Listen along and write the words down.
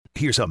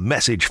here's a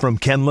message from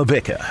Ken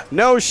LaVicka.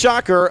 No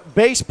shocker,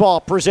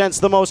 baseball presents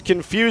the most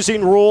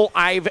confusing rule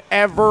I've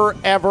ever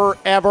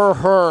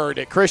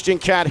heard. Christian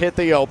Cat hit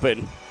the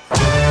open.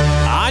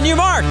 On your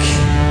mark.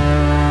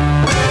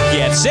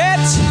 Get set.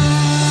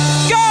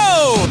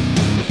 Go!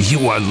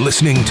 You are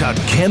listening to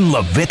Ken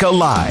LaVicka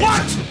Live.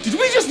 What? Did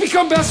we just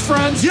become best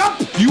friends? Yup.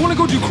 You want to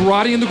go do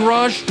karate in the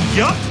garage?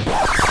 Yup.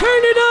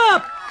 Turn it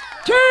up!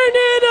 Turn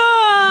it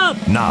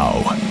up!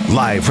 Now,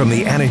 live from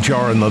the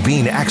Anajar and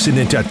Levine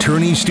Accident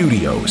Attorney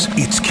Studios,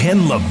 it's Ken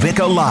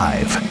LaVicka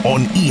Live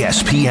on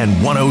ESPN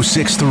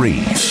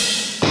 106.3.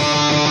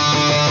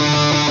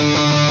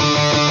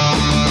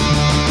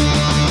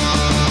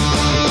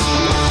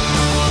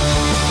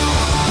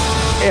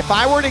 If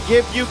I were to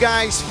give you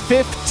guys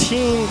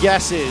 15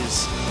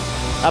 guesses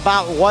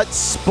about what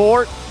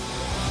sport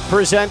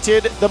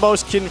presented the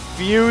most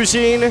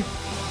confusing,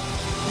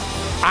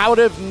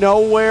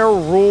 out-of-nowhere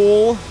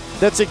rule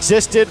that's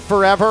existed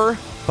forever,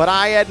 but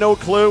I had no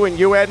clue and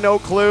you had no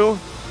clue,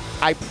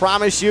 I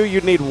promise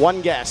you'd need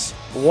one guess.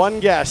 One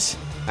guess.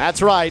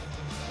 That's right.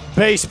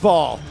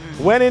 Baseball.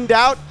 When in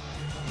doubt,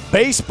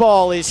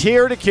 baseball is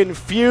here to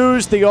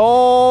confuse the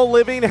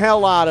all-living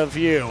hell out of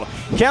you.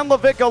 Ken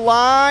LaVicka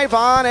Live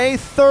on a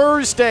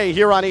Thursday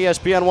here on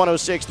ESPN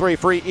 106.3,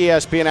 free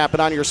ESPN app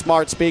and on your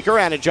smart speaker.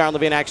 And at John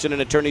Levine Accident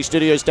Attorney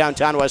Studios,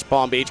 downtown West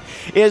Palm Beach,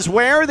 is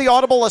where the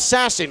audible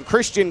assassin,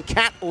 Christian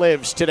Cat,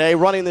 lives today,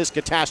 running this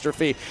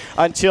catastrophe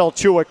until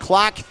 2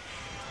 o'clock.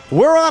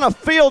 We're on a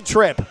field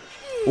trip.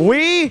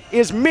 We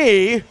is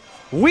me.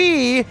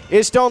 We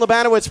is Stone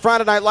Labanowitz,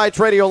 Friday Night Lights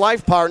radio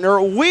life partner.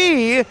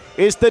 We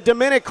is the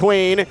Dominic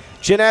Queen,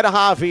 Jeanette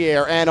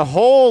Javier. And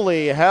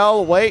holy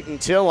hell, wait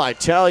until I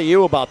tell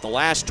you about the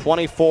last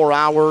 24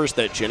 hours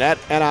that Jeanette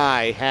and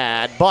I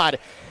had.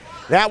 But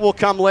that will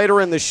come later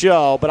in the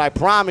show. But I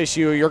promise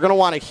you're going to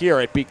want to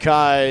hear it,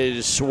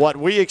 because what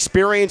we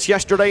experienced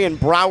yesterday in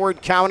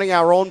Broward County,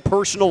 our own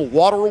personal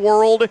water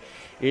world,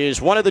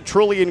 is one of the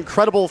truly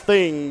incredible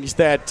things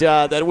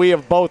that we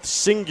have both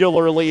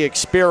singularly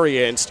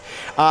experienced.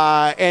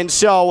 And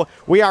so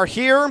we are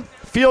here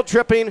field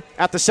tripping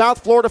at the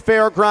South Florida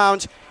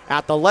Fairgrounds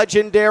at the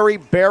legendary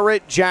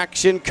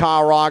Barrett-Jackson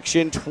car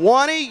auction.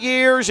 20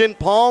 years in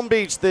Palm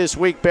Beach this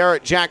week,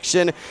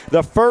 Barrett-Jackson.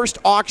 The first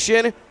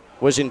auction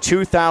was in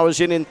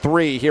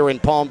 2003 here in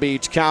Palm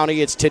Beach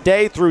County. It's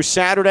today through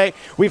Saturday.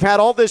 We've had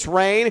all this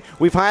rain.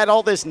 We've had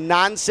all this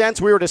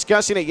nonsense. We were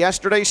discussing it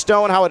yesterday,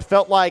 Stone, how it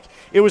felt like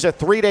it was a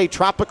 3-day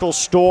tropical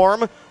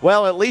storm.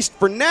 Well, at least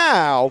for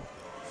now,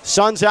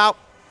 sun's out.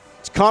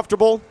 It's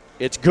comfortable.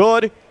 It's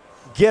good.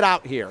 Get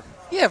out here.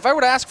 Yeah, if I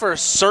were to ask for a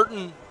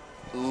certain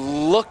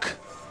look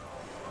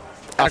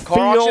at a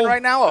car auction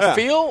right now,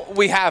 feel,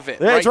 we have it.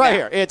 It's right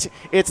here.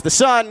 It's the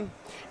sun.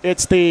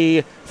 It's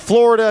the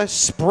Florida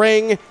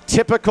spring,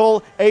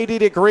 typical 80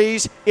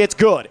 degrees. It's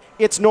good.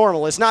 It's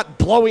normal. It's not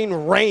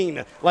blowing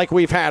rain like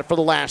we've had for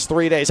the last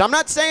 3 days. I'm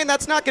not saying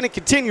that's not going to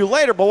continue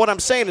later, but what I'm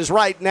saying is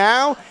right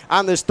now,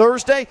 on this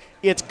Thursday,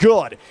 it's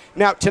good.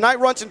 Now, tonight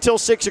runs until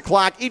 6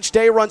 o'clock. Each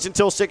day runs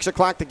until 6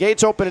 o'clock. The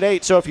gates open at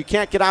 8, so if you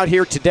can't get out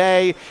here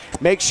today,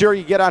 make sure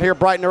you get out here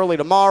bright and early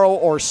tomorrow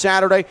or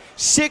Saturday.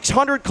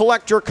 600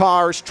 collector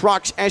cars,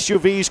 trucks,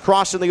 SUVs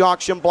crossing the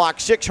auction block.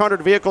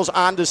 600 vehicles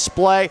on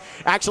display.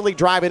 Actually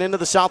driving into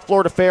the South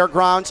Florida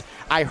Fairgrounds.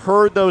 I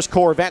heard those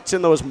Corvettes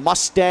and those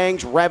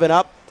Mustangs revving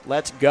up.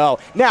 Let's go.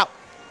 Now,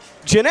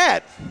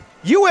 Jeanette,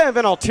 you have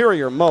an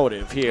ulterior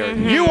motive here.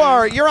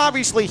 Mm-hmm. You're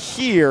obviously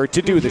here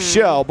to do the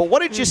show, but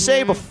what did you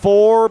say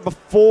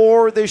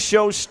before this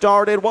show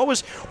started? What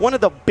was one of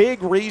the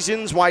big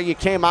reasons why you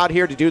came out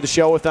here to do the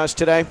show with us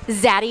today?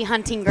 Zaddy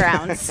hunting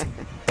grounds.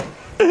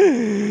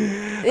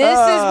 This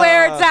is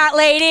where it's at,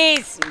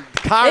 ladies.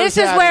 This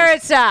is where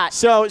it's at.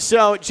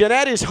 So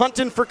Jeanette is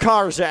hunting for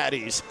car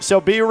zaddies. So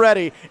be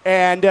ready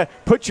and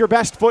put your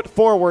best foot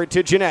forward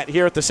to Jeanette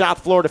here at the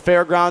South Florida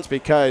Fairgrounds,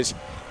 because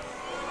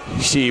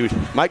she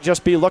might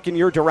just be looking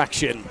your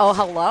direction. Oh,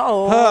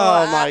 hello.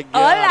 Oh, my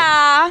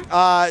God.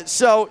 Hola.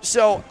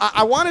 So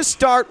I want to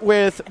start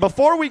with,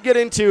 before we get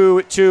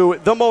into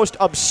the most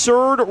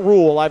absurd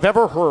rule I've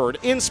ever heard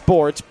in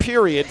sports,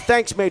 period,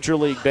 thanks Major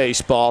League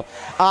Baseball.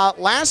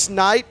 Last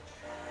night,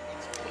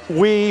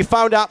 we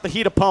found out the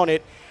Heat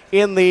opponent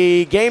in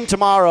the game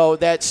tomorrow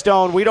that,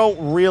 Stone, we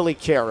don't really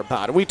care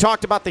about. We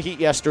talked about the Heat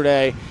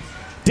yesterday.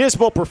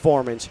 Dismal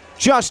performance,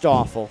 just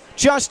awful,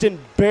 just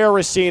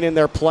embarrassing in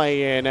their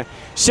play-in.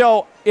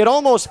 So it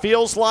almost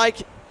feels like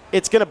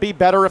it's going to be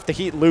better if the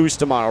Heat lose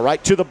tomorrow,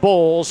 right, to the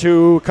Bulls,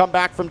 who come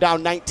back from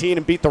down 19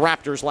 and beat the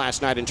Raptors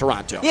last night in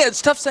Toronto. Yeah,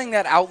 it's tough saying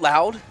that out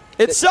loud.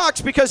 It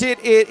sucks because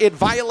it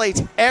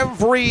violates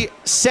every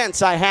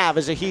sense I have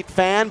as a Heat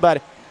fan,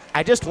 but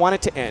I just want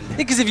it to end.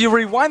 Because if you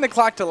rewind the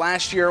clock to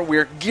last year,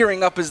 we're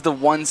gearing up as the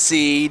 1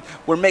 seed.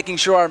 We're making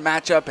sure our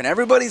matchup and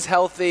everybody's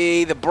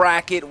healthy, the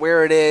bracket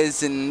where it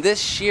is. And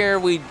this year,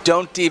 we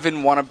don't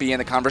even want to be in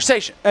the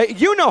conversation.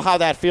 You know how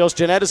that feels,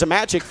 Jeanette, as a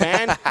Magic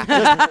fan.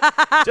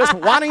 just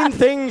wanting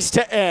things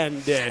to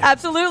end.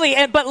 Absolutely.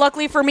 But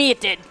luckily for me,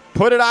 it did.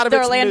 Put it out of the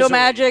its Orlando misery.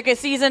 Magic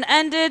season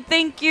ended.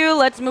 Thank you.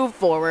 Let's move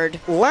forward.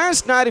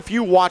 Last night, if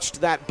you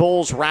watched that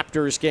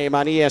Bulls-Raptors game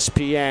on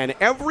ESPN,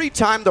 every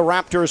time the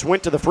Raptors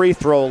went to the free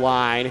throw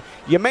line,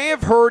 you may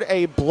have heard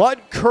a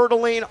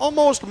blood-curdling,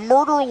 almost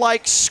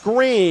murder-like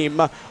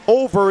scream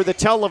over the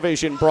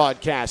television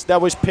broadcast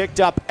that was picked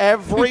up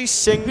every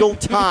single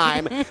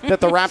time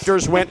that the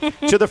Raptors went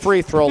to the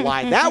free throw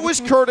line. That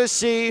was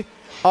courtesy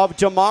of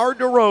DeMar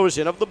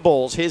DeRozan of the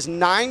Bulls, his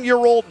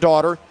 9-year-old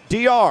daughter,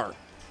 DR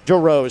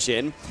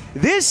DeRozan.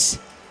 This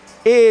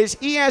is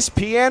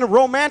ESPN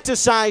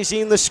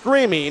romanticizing the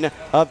screaming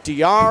of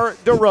DR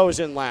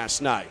DeRozan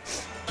last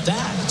night.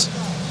 That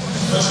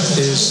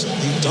is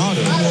the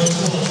daughter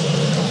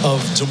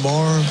of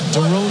DeMar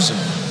DeRozan.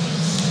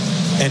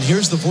 And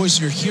here's the voice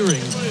you're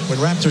hearing when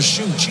Raptors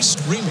shoot. She's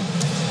screaming.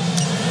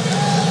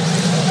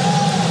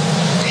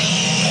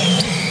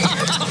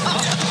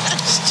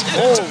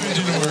 Oh,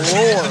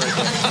 Lord.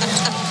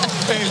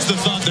 Hey, it's the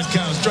thought that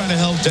counts. Trying to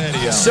help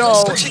Daddy out.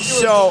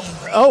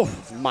 Oh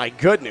my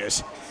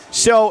goodness.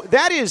 So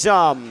that is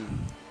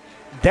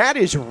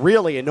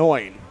really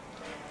annoying.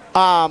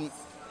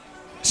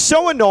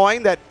 So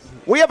annoying that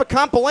we have a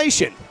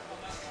compilation.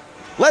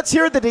 Let's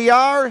hear the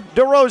DR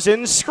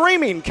DeRozan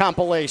screaming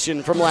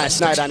compilation from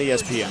last night on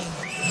ESPN.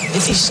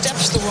 If he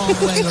steps the wrong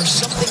way or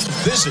something.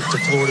 Visit to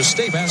Florida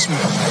State. Asked me,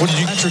 what did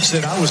you? Patrick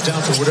said I was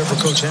down for whatever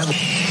Coach Hamilton.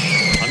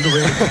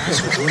 Underrated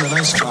passer, doing a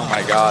nice job. Oh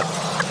my God.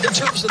 In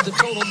terms of the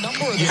total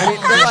number of I mean,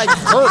 they're like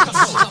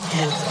hurts.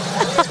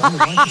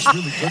 Really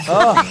good for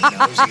him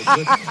now. He's in a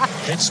good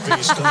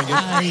headspace coming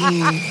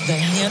in. The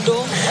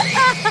handle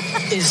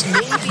is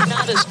maybe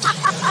not as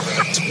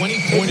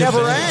 20-point never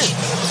advantage.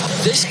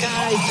 ends. This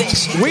guy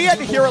thinks We had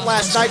to hear it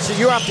last night, so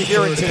you have to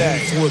hear it today.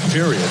 Fourth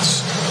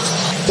periods.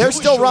 There's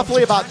still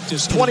roughly about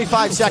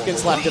 25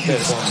 seconds left of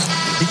this.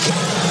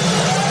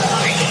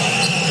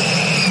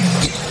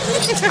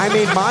 I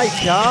mean, my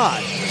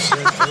God.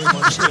 Very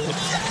much so. The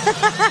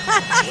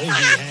way he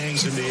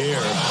hangs in the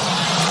air.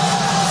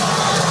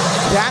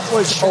 That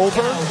was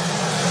over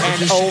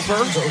and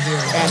over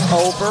and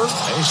over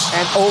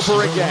and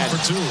over again.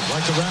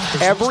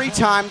 Every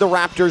time the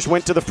Raptors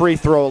went to the free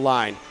throw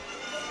line.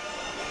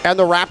 And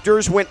the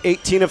Raptors went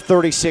 18 of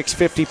 36,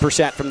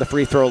 50% from the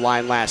free throw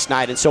line last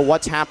night. And so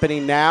what's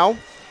happening now?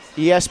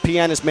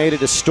 ESPN has made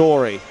it a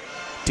story.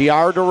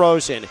 DR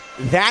DeRozan,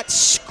 that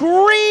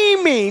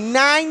screaming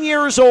 9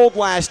 years old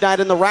last night,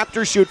 and the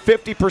Raptors shoot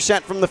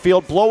 50% from the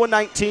field, blow a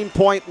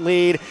 19-point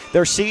lead.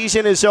 Their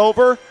season is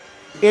over.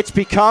 It's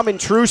become, in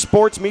true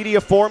sports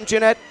media form,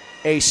 Jeanette,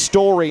 a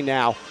story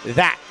now.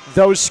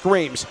 Those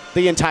screams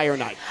the entire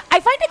night. I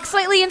find it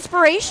slightly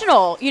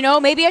inspirational. You know,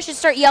 maybe I should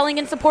start yelling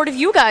in support of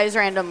you guys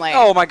randomly.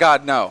 Oh my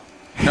God, no.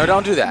 No,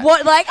 don't do that.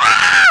 What, like,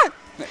 ah!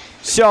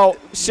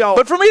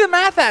 But for me, the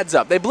math adds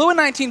up. They blew a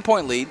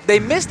 19-point lead. They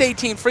missed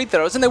 18 free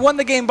throws, and they won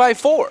the game by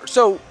 4.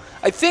 So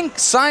I think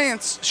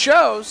science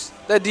shows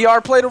that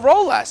DR played a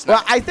role last night.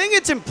 Well, I think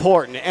it's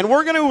important, and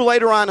we're going to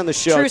later on in the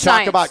show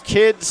talk about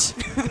kids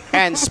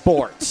and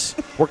sports.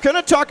 We're going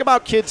to talk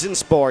about kids and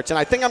sports, and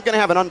I think I'm going to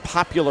have an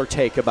unpopular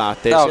take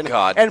about this. Oh,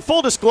 God. And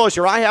full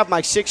disclosure, I have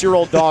my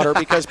 6-year-old daughter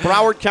because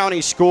Broward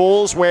County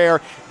Schools, where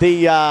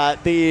the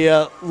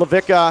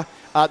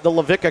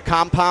LaVicka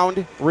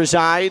compound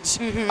resides.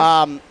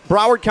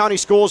 Broward County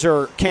schools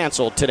are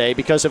canceled today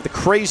because of the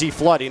crazy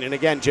flooding. And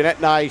again, Jeanette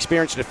and I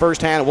experienced it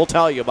firsthand, and we'll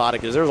tell you about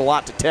it because there's a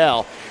lot to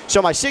tell.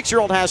 So my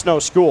 6-year-old has no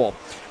school.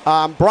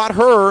 Brought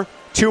her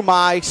to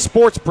my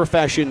sports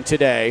profession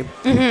today.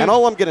 And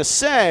all I'm going to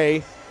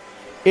say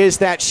is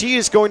that she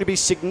is going to be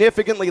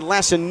significantly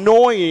less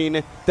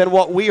annoying than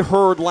what we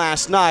heard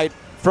last night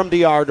from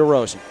DR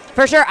DeRozan.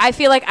 For sure. I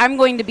feel like I'm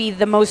going to be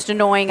the most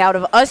annoying out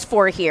of us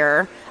four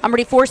here. I'm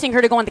already forcing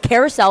her to go on the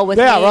carousel with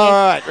me.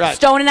 Right.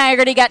 Stone and I are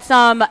going to get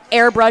some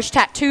airbrush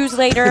tattoos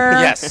later.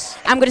 Yes.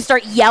 I'm going to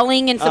start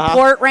yelling in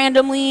support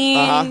randomly.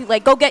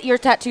 Like, go get your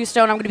tattoo,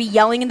 Stone. I'm going to be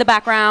yelling in the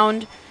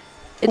background.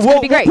 It's going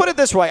to be great. We'll put it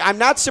this way. I'm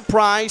not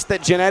surprised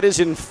that Jeanette is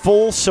in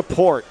full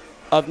support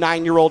of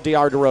 9-year-old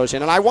DR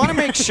DeRozan. And I want to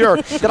make sure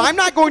that I'm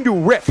not going to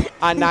rip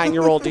on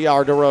 9-year-old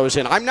DR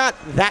DeRozan. I'm not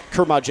that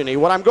curmudgeon-y.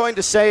 What I'm going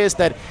to say is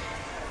that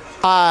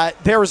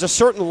there is a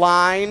certain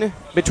line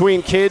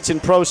between kids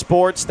and pro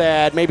sports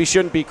that maybe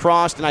shouldn't be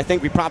crossed, and I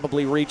think we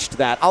probably reached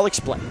that. I'll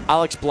explain.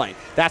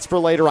 That's for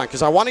later on,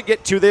 because I want to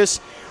get to this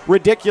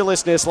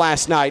ridiculousness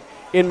last night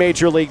in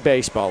Major League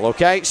Baseball,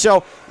 okay?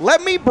 So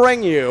let me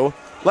bring you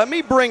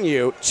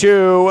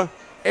to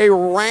a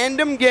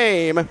random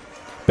game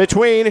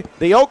between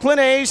the Oakland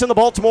A's and the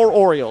Baltimore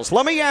Orioles.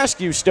 Let me ask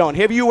you, Stone,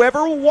 have you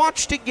ever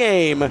watched a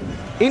game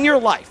in your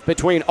life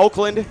between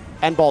Oakland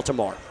and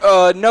Baltimore?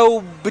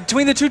 No.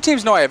 Between the two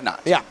teams, no, I have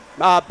not. Yeah,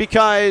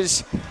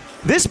 because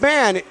this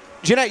man,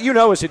 Jeanette, you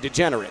know, is a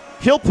degenerate.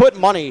 He'll put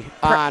money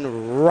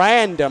on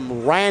random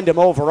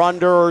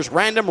over-unders,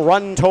 random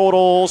run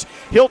totals.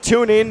 He'll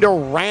tune into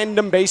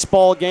random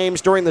baseball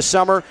games during the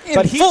summer.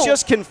 But he's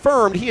just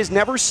confirmed he has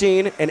never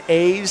seen an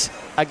A's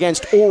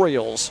against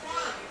Orioles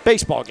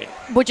baseball game.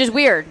 Which is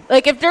weird.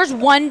 Like, if there's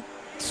one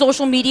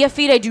social media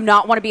feed I do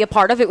not want to be a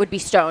part of, it would be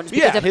Stones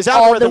because of his all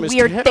the algorithm is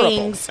weird terrible.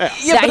 things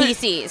Yeah, that but he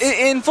sees.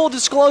 In full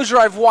disclosure,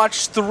 I've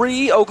watched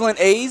 3 Oakland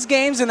A's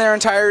games in their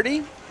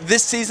entirety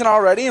this season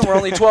already, and we're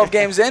only 12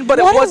 games in. But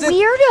what it wasn't a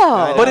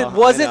weirdo. But it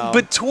wasn't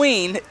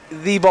between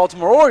the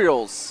Baltimore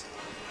Orioles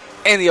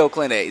and the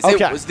Oakland A's.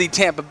 Okay. It was the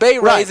Tampa Bay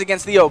Rays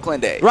against the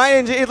Oakland A's. Right,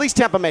 and at least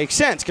Tampa makes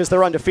sense because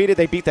they're undefeated.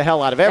 They beat the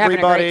hell out of having a great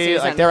everybody.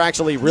 season. Like they're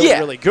actually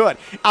really good.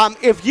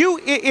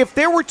 If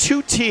there were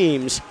 2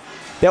 teams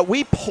that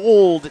we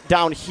pulled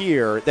down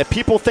here that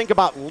people think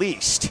about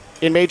least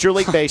in Major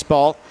League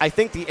Baseball, I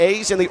think the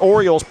A's and the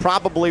Orioles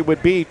probably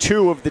would be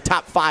 2 of the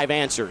top 5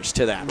 answers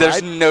to that.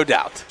 There's right? no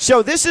doubt.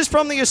 So this is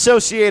from the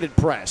Associated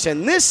Press,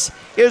 and this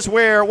is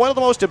where one of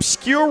the most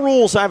obscure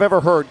rules I've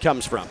ever heard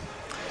comes from.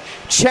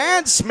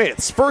 Chad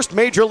Smith's first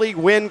Major League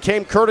win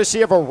came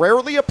courtesy of a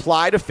rarely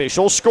applied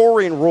official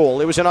scoring rule.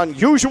 It was an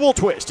unusual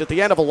twist at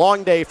the end of a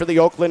long day for the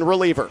Oakland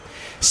reliever.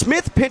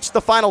 Smith pitched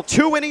the final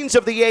 2 innings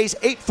of the A's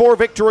 8-4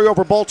 victory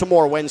over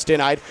Baltimore Wednesday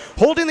night,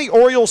 holding the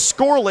Orioles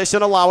scoreless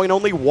and allowing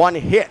only 1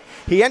 hit.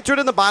 He entered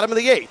in the bottom of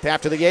the 8th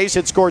after the A's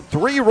had scored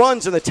 3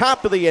 runs in the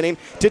top of the inning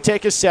to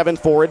take a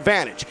 7-4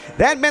 advantage.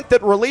 That meant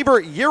that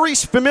reliever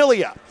Yuris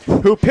Familia,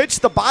 who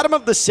pitched the bottom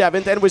of the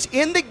 7th and was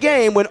in the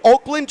game when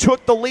Oakland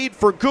took the lead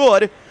for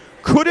good,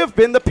 could have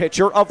been the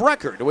pitcher of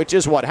record, which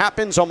is what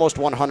happens almost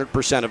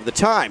 100% of the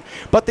time.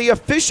 But the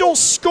official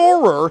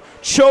scorer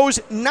chose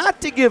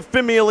not to give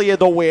Familia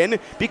the win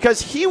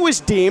because he was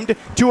deemed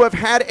to have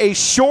had a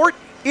short,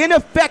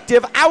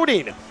 ineffective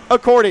outing,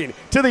 according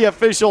to the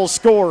official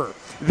scorer.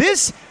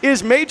 This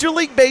is Major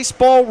League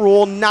Baseball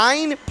Rule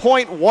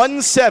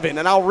 9.17,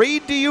 and I'll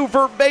read to you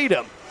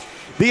verbatim.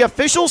 The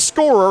official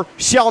scorer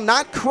shall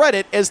not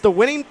credit as the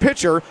winning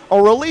pitcher a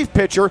relief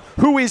pitcher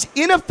who is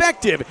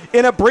ineffective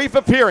in a brief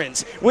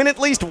appearance when at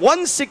least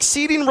one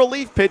succeeding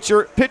relief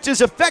pitcher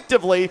pitches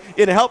effectively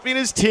in helping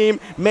his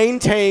team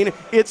maintain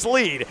its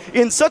lead.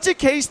 In such a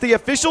case, the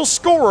official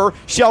scorer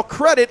shall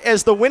credit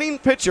as the winning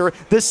pitcher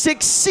the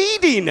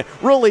succeeding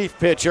relief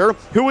pitcher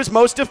who was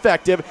most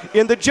effective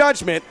in the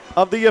judgment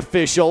of the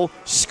official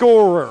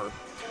scorer.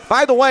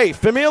 By the way,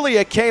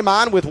 Familia came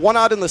on with 1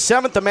 out in the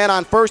 7th, a man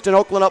on first, and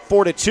Oakland up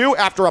 4-2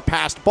 after a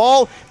passed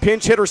ball.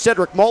 Pinch hitter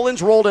Cedric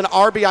Mullins rolled an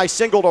RBI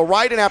single to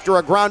right, and after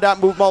a ground out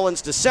moved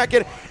Mullins to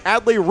second,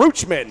 Adley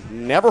Rutschman,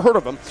 never heard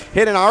of him,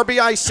 hit an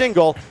RBI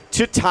single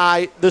to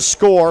tie the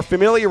score.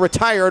 Familia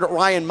retired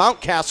Ryan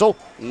Mountcastle,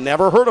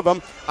 never heard of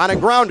him, on a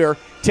grounder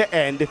to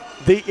end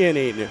the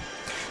inning.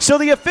 So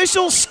the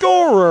official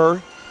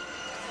scorer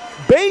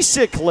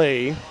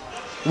basically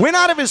went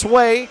out of his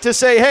way to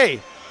say,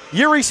 hey,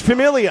 Yuris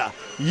Familia,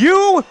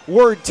 you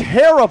were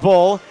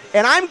terrible,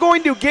 and I'm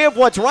going to give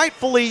what's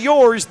rightfully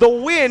yours, the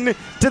win,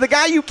 to the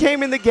guy who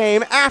came in the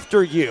game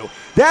after you.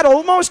 That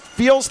almost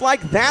feels like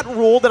that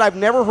rule that I've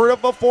never heard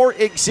of before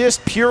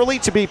exists purely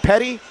to be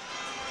petty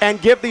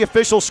and give the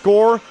official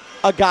score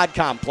a god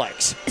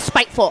complex.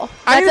 Spiteful.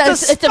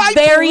 It's a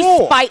very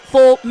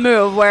spiteful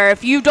move where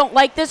if you don't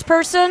like this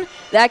person,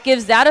 that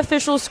gives that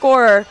official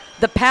scorer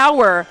the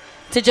power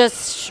to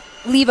just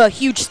leave a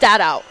huge stat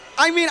out.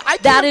 I mean, I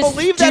can't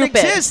believe that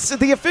exists.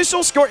 The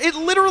official score, it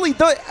literally,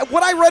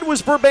 what I read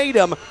was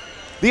verbatim.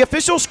 The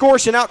official score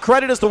should not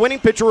credit as the winning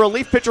pitcher or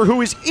relief pitcher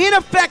who is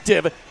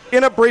ineffective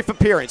in a brief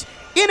appearance.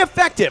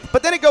 Ineffective.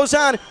 But then it goes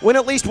on when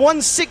at least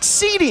one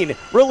succeeding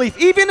relief.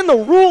 Even in the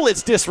rule,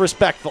 it's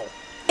disrespectful.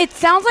 It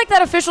sounds like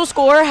that official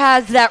scorer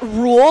has that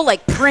rule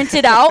like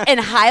printed out and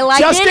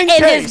highlighted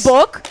in his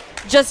book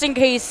just in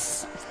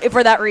case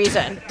for that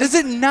reason. Does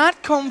it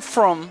not come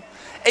from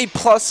a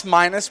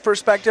plus-minus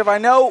perspective? I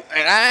know,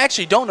 and I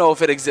actually don't know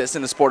if it exists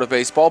in the sport of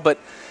baseball, but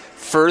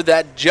for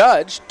that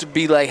judge to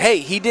be like, hey,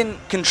 he didn't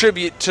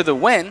contribute to the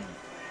win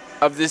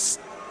of this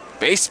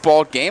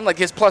baseball game, like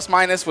his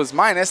plus-minus was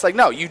minus, like,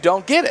 no, you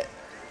don't get it.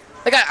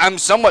 Like, I'm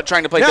somewhat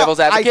trying to play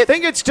devil's advocate. I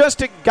think it's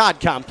just a God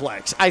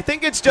complex. I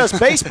think it's just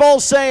baseball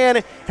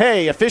saying,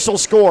 hey, official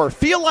score,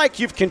 feel like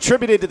you've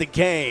contributed to the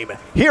game.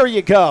 Here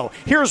you go.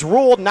 Here's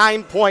Rule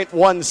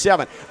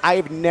 9.17.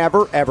 I've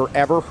never, ever,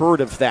 ever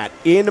heard of that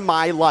in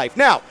my life.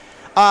 Now,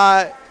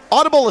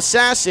 Audible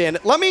Assassin,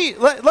 let me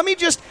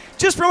just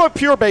from a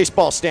pure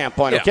baseball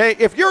standpoint, okay?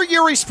 If you're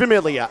Yuris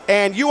Familia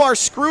and you are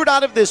screwed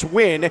out of this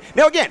win,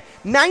 now again,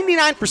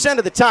 99%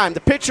 of the time,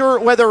 the pitcher,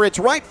 whether it's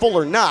rightful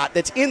or not,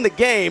 that's in the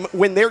game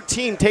when their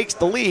team takes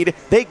the lead,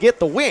 they get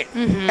the win.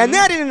 Mm-hmm. And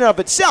that in and of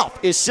itself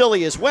is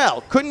silly as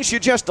well. Couldn't you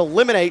just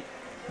eliminate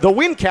the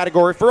win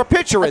category for a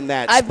pitcher in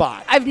that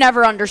spot? I've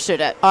never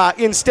understood it.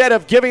 Instead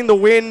of giving the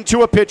win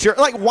to a pitcher.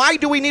 Like, why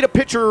do we need a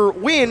pitcher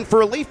win for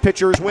relief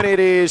pitchers when it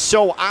is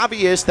so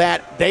obvious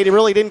that they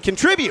really didn't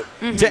contribute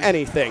to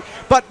anything?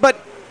 But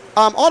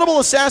Audible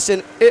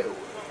Assassin,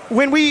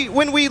 when we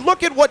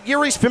look at what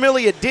Yuris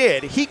Familia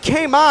did, he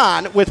came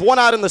on with 1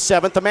 out in the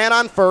 7th, a man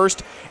on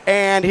first,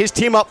 and his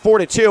team up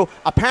 4-2.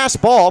 A pass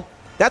ball,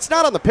 that's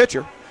not on the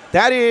pitcher.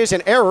 That is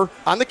an error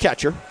on the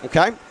catcher,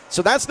 okay?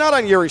 So that's not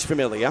on Yuris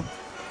Familia.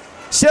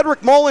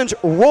 Cedric Mullins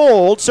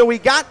rolled, so he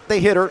got the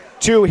hitter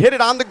to hit it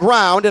on the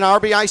ground, an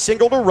RBI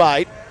single to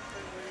right.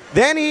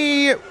 Then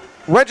he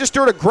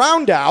registered a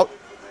ground out,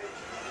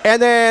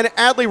 and then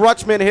Adley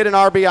Rutschman hit an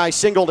RBI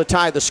single to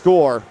tie the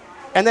score,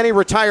 and then he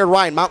retired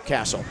Ryan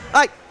Mountcastle.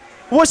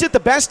 Was it the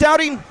best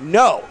outing?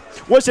 No.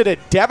 Was it a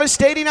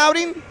devastating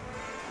outing?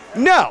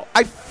 No.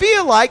 I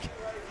feel like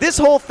this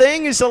whole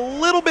thing is a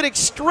little bit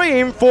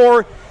extreme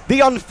for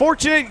the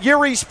unfortunate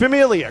Jeurys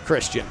Familia,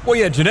 Christian. Well,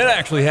 yeah, Jeanette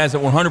actually has it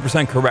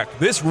 100% correct.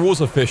 This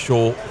rules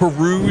official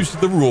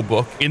perused the rule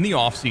book in the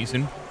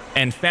offseason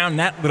and found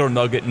that little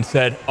nugget and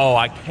said,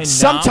 I cannot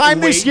sometime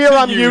this year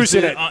I'm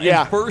using it.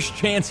 And first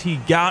chance he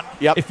got,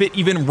 if it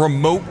even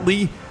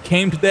remotely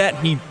came to that,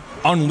 he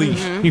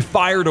unleashed. Mm-hmm. He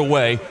fired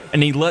away,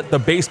 and he let the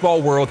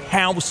baseball world,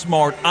 how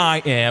smart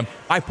I am.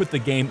 I put the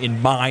game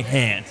in my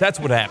hands. That's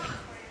what happened.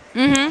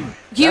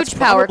 Mm-hmm. Huge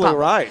power.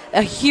 Right.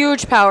 A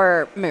huge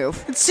power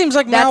move. It seems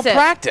like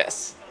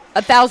malpractice.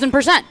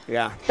 1,000%.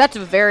 Yeah. That's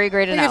a very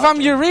great analogy. If I'm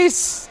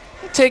Jeurys,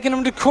 taking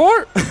him to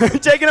court.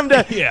 Taking him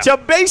to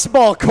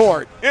baseball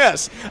court.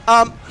 Yes.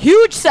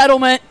 Huge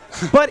settlement.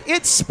 But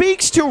it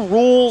speaks to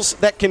rules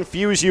that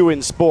confuse you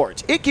in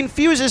sports. It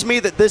confuses me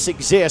that this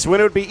exists when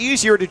it would be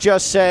easier to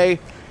just say,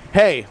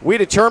 hey, we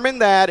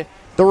determined that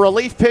the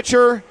relief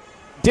pitcher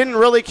didn't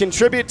really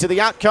contribute to the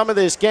outcome of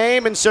this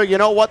game, and so you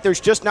know what? There's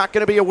just not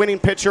going to be a winning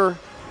pitcher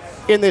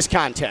in this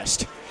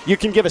contest. You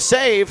can give a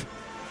save,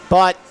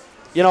 but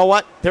you know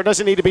what? There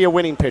doesn't need to be a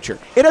winning pitcher.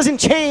 It doesn't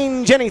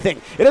change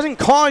anything. It doesn't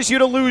cause you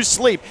to lose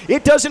sleep.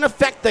 It doesn't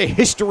affect the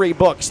history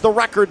books, the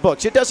record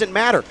books. It doesn't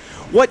matter.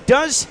 What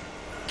does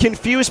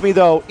confuse me,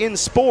 though, in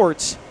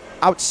sports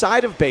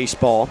outside of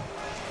baseball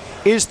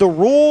is the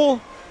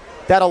rule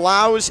that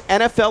allows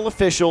NFL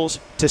officials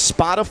to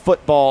spot a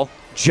football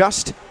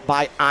just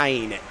by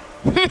eyeing it.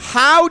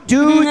 How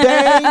do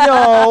they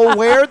know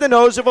where the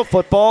nose of a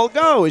football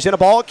goes? And a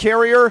ball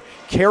carrier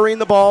carrying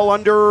the ball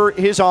under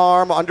his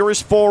arm, under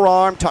his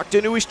forearm, tucked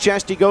into his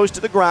chest, he goes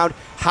to the ground.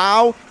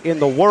 How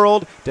in the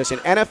world does an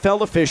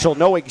NFL official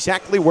know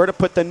exactly where to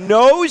put the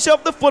nose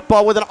of the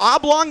football with an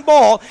oblong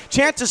ball?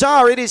 Chances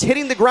are it is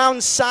hitting the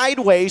ground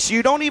sideways, so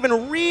you don't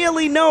even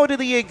really know to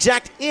the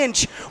exact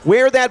inch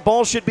where that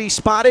ball should be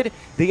spotted.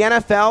 The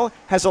NFL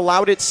has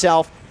allowed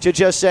itself to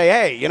just say,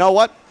 hey, you know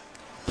what?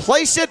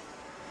 Place it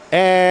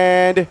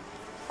and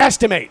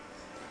estimate.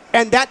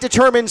 And that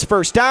determines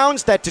first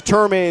downs, that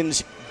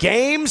determines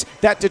games,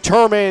 that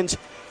determines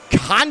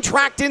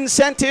contract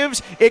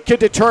incentives. It could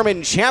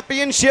determine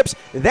championships.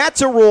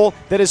 That's a rule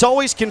that has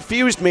always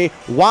confused me.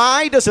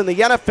 Why doesn't the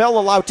NFL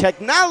allow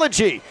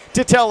technology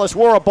to tell us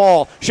where a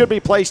ball should be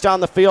placed on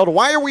the field?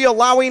 Why are we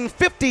allowing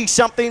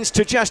 50-somethings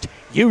to just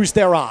use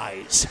their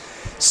eyes?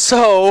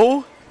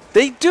 So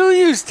they do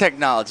use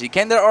technology,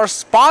 Ken. There are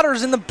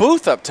spotters in the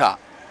booth up top.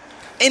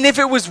 And if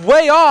it was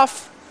way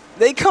off,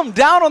 they come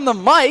down on the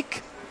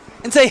mic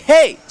and say,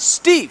 hey,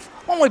 Steve,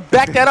 why don't we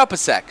back that up a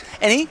sec?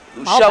 And he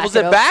shovels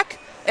it back,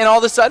 and all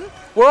of a sudden,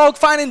 we're all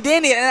fine and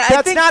dandy. And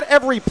that's not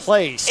every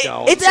play,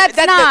 Stone.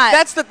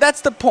 That's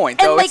the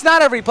point, though. It's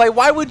not every play.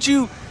 Why would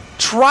you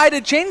try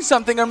to change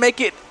something or make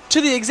it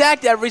to the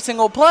exact every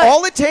single play?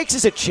 All it takes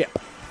is a chip.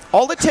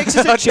 All it takes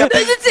is a chip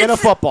in a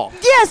football.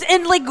 Yes,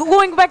 and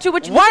going back to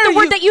the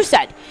word that you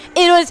said.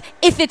 It was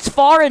if it's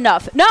far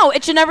enough. No,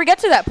 it should never get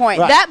to that point.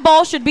 Right. That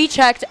ball should be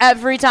checked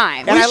every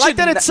time. And I like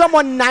that it's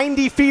someone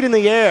 90 feet in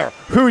the air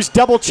who's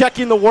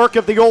double-checking the work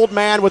of the old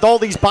man with all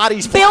these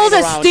bodies flying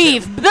around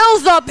Steve. him.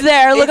 Bill's up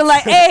there looking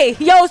like, hey,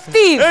 yo,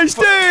 Steve. Hey,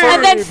 Steve.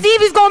 And then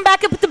Steve is going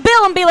back up with the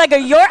Bill and be like, are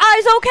your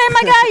eyes okay,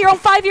 my guy? You're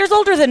 5 years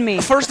older than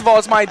me. First of all,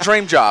 it's my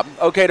dream job,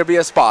 to be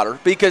a spotter,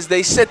 because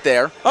they sit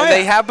there and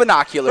they have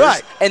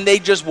binoculars and they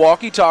just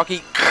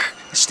walkie-talkie.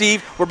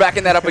 Steve, we're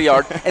backing that up a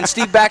yard. And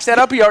Steve backs that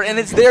up a yard, and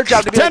it's their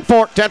job to be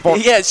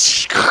 10-4.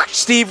 Yes,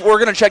 Steve, we're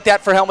going to check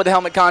that for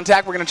helmet-to-helmet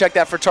contact. We're going to check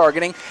that for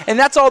targeting. And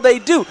that's all they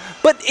do.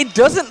 But it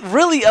doesn't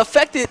really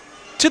affect it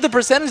to the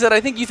percentage that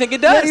I think you think it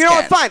does. Yeah, you know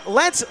what? Fine.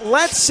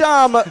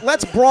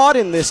 Let's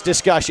broaden this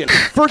discussion.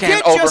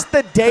 Forget just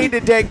the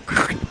day-to-day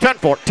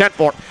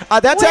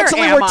 10-4. That's actually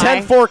where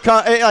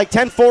 10-4 like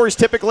 10-4 is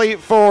typically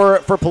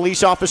for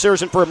police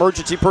officers and for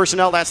emergency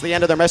personnel. That's the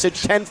end of their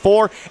message.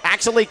 10-4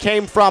 actually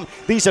came from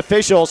these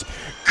officials.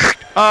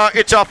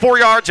 It's 4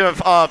 yards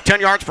of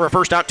 10 yards for a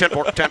first down.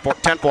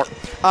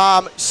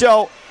 10-4.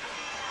 So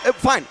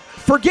fine.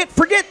 Forget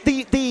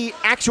the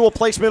actual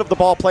placement of the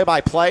ball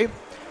play-by-play.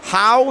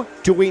 How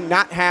do we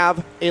not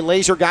have a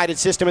laser-guided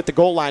system at the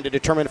goal line to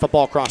determine if a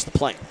ball crossed the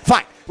plane?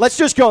 Fine. Let's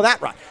just go that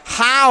route.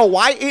 How?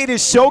 Why? It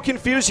is so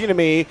confusing to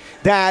me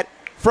that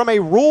from a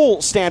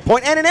rule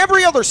standpoint, and in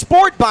every other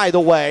sport, by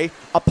the way,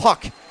 a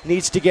puck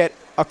needs to get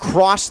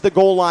across the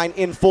goal line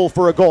in full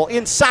for a goal.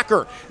 In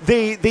soccer,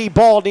 the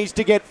ball needs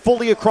to get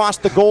fully across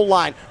the goal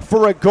line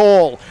for a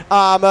goal.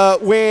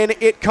 When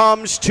it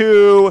comes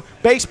to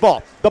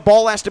baseball, the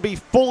ball has to be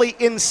fully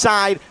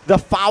inside the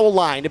foul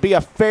line to be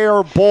a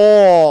fair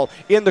ball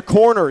in the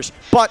corners.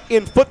 But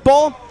in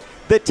football,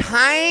 the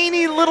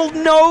tiny little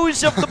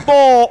nose of the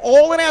ball,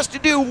 all it has to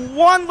do,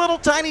 one little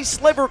tiny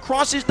sliver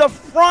crosses the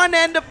front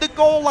end of the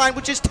goal line,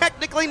 which is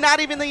technically not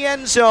even the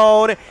end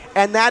zone,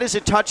 and that is a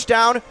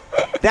touchdown.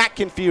 That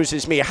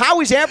confuses me. How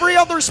is every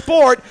other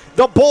sport,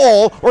 the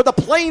ball or the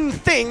plain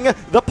thing,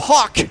 the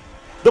puck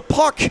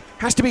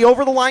has to be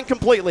over the line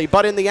completely,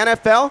 but in the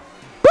NFL,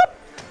 boop,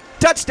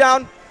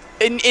 touchdown.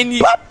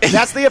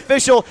 That's the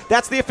official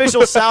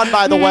sound,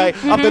 by the way,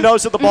 of the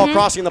nose of the ball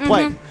crossing the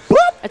plane.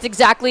 That's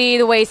exactly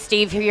the way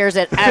Steve hears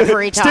it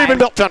every time. Stephen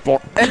Bill,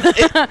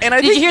 10-4. And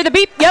Did you hear the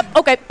beep? Yep.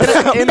 Okay.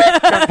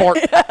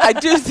 I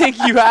do think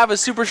you have a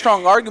super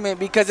strong argument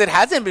because it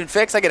hasn't been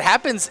fixed. Like, it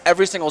happens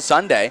every single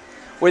Sunday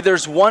where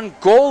there's one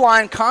goal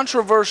line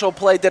controversial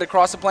play. Did it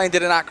cross the plane?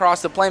 Did it not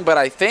cross the plane? But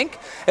I think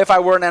if I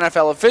were an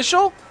NFL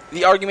official,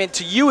 the argument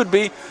to you would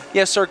be,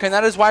 yes, sir, and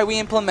that is why we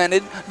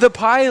implemented the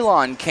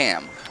pylon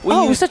cam.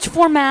 Such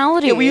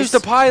formality. Yeah, we use the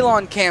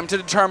pylon cam to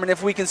determine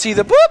if we can see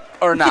the boop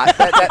or not.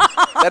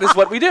 That is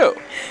what we do.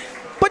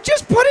 But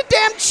just put a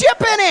damn chip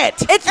in it.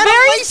 It's and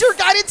very a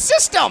laser-guided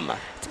system.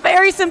 It's a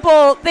very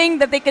simple thing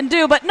that they can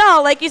do. But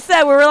no, like you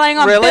said, we're relying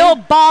on Really? Bill,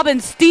 Bob,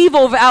 and Steve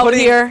out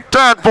here.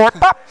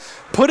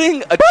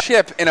 Putting a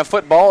chip in a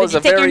football is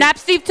a Did you take very... your nap,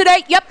 Steve,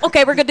 today? Yep.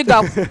 Okay, we're good to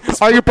go.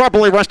 Are you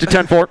properly rested,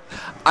 10-4?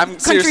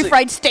 Country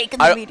fried steak in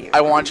the media.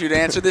 I want you to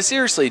answer this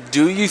seriously.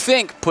 Do you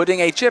think putting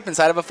a chip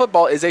inside of a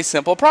football is a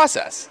simple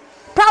process?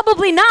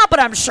 Probably not,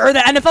 but I'm sure the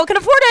NFL can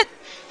afford it.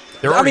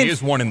 There already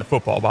is one in the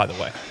football, by the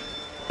way.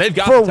 They've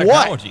got For the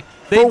technology.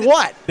 For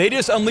what? They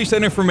just unleashed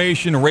that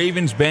information,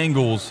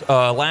 Ravens-Bengals,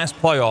 last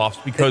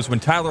playoffs, because when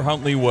Tyler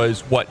Huntley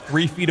was,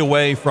 3 feet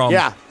away from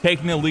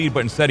taking the lead,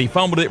 but instead he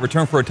fumbled it,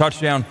 returned for a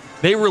touchdown,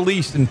 they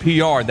released in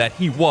PR that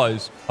he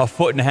was a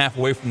foot and a half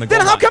away from the goal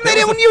line. Then how come they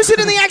didn't use it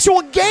in the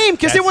actual game?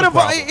 Because it would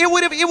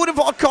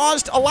have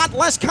caused a lot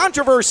less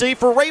controversy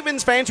for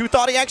Ravens fans who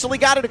thought he actually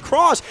got it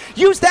across.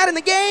 Use that in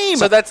the game.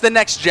 So that's the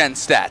next-gen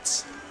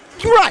stats.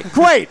 Right,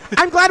 great.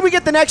 I'm glad we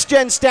get the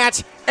next-gen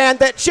stats, and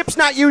that chip's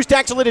not used to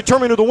actually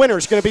determine who the winner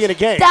is going to be in a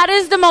game. That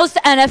is the most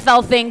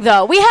NFL thing,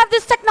 though. We have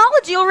this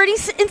technology already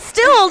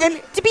instilled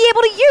to be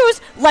able to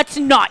use. Let's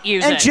not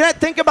use it. And Jet,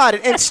 think about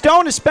it. And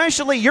Stone,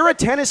 especially, you're a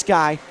tennis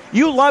guy.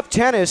 You love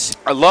tennis.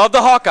 I love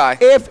the Hawkeye.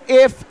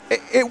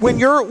 When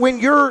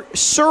you're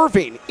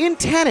serving in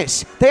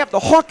tennis, they have the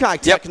Hawkeye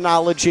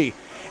technology,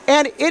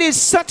 and it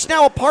is such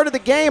now a part of the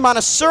game on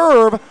a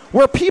serve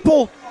where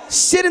people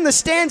sit in the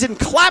stands and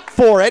clap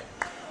for it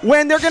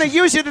when they're going to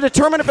use it to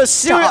determine if a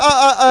serve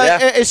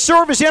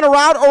is in or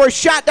out or a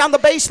shot down the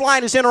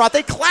baseline is in or out.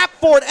 They clap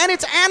for it, and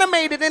it's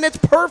animated, and it's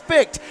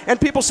perfect.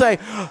 And people say,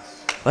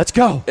 let's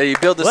go. Yeah, you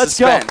build the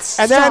suspense.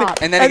 And then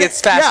it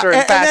gets faster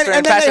and faster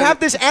and then they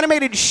have this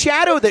animated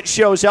shadow that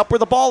shows up where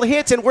the ball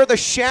hits and where the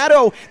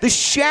shadow,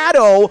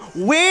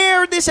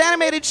 where this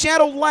animated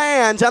shadow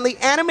lands on the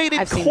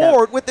animated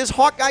court with this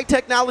Hawkeye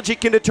technology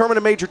can determine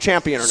a major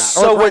champion or not,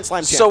 or a Grand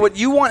Slam champion. So what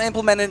you want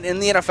implemented in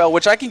the NFL,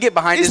 which I can get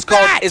behind, is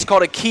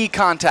called a key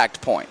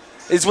contact point.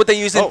 Is what they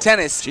use in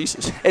tennis.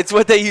 Jesus. It's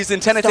what they use in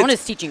tennis. Stone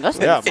is teaching us.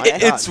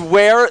 It's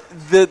where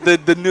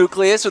the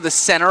nucleus or the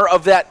center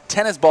of that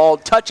tennis ball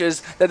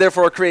touches that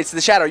therefore creates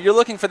the shadow. You're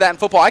looking for that in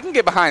football. I can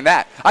get behind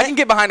that. I can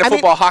get behind a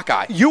football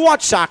Hawkeye. You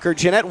watch soccer,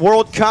 Jeanette,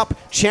 World Cup,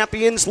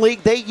 Champions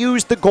League. They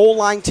use the goal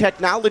line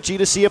technology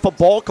to see if a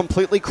ball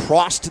completely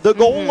crossed the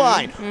goal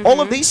line. All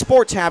of these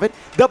sports have it.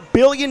 The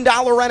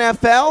billion-dollar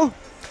NFL,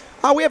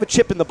 we have a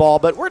chip in the ball,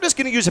 but we're just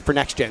going to use it for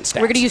next-gen stats.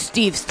 We're going to use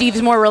Steve.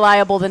 Steve's more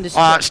reliable than this.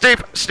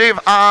 Steve,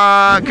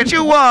 could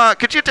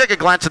you take a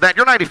glance at that?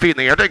 You're 90 feet in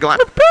the air. Take a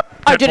glance.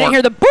 I didn't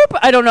hear the boop.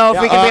 I don't know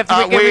if we have to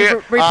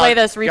replay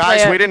this.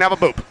 Guys, we didn't have a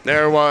boop.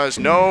 There was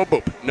no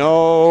boop.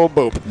 No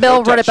boop.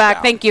 Bill, run it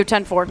back. Thank you,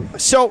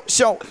 10-4. So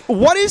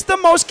what is the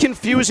most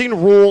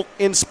confusing rule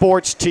in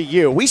sports to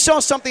you? We saw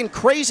something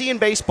crazy in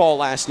baseball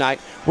last night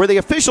where the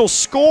official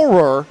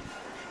scorer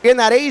in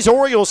that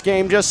A's-Orioles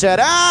game just said,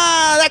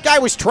 that guy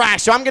was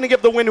trash, so I'm going to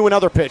give the win to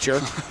another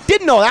pitcher.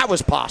 Didn't know that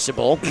was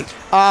possible.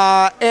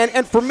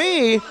 And for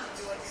me,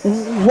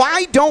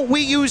 why are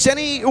we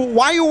using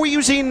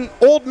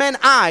old men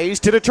eyes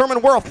to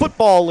determine where a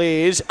football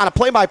is on a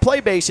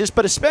play-by-play basis,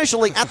 but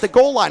especially at the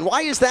goal line?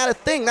 Why is that a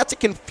thing? That's a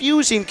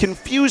confusing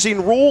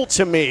rule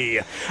to me.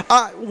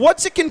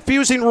 What's a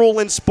confusing rule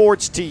in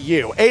sports to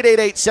you?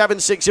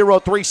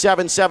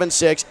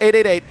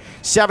 888-760-3776,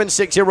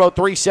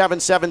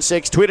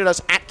 888-760-3776. Tweet at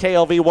us at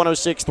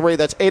KLV1063.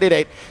 That's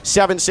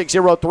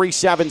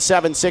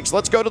 888-760-3776.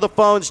 Let's go to the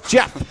phones.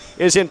 Jeff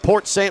is in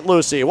Port St.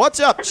 Lucie.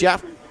 What's up,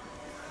 Jeff?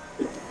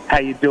 How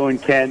you doing,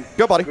 Ken?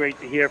 Good, buddy. Great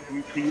to hear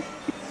from you.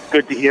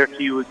 Good to hear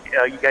from you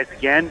guys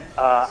again.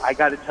 I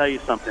got to tell you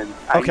something.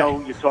 Okay. I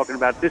know you're talking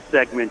about this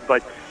segment,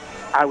 but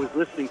I was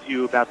listening to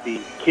you about the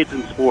kids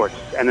in sports,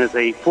 and as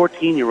a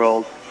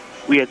 14-year-old,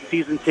 we had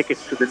season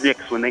tickets to the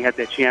Knicks when they had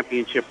their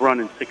championship run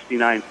in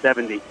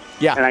 69-70.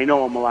 Yeah. And I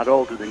know I'm a lot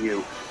older than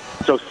you.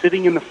 So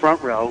sitting in the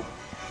front row,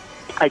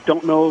 I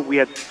don't know, we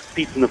had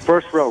seats in the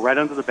first row right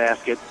under the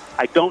basket.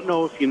 I don't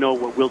know if you know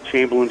what Wilt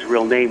Chamberlain's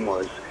real name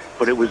was,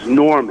 but it was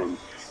Norman.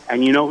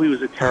 And you know he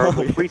was a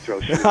terrible free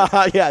throw shooter.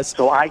 Yes.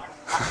 So I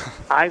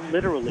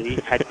literally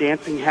had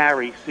Dancing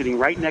Harry sitting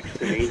right next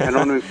to me. I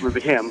don't know if you remember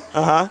him.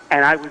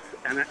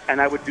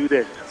 And I would do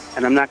this.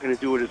 And I'm not going to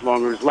do it as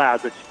long or as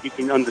loud, but you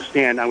can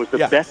understand I was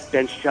the best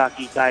bench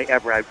jockey guy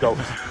ever. I'd go,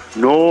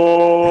 no,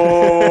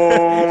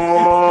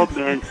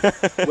 man.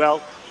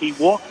 Well, he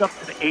walked up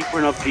to the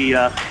apron of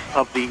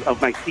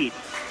my seat,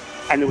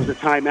 and there was a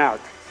timeout.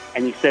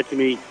 And he said to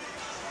me,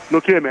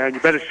 "Look here, man, you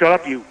better shut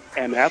up, you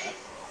MF."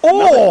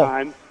 Another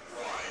time,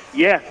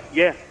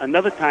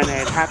 another time I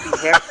had Happy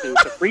Hairston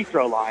at the free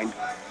throw line.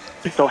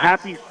 So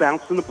Happy's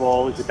bouncing the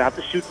ball, he's about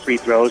to shoot free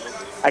throws.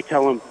 I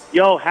tell him,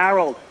 "Yo,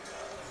 Harold,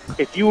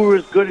 if you were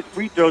as good at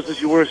free throws as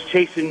you were as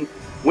chasing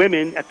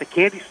women at the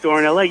candy store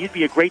in L.A., you'd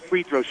be a great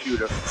free throw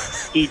shooter."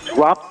 He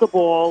dropped the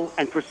ball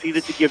and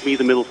proceeded to give me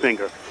the middle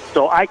finger.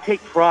 So I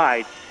take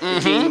pride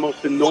in being the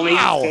most annoying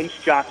bench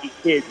jockey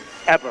kid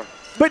ever.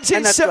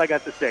 And that's what I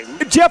got to say.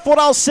 Jeff, what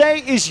I'll say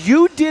is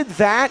you did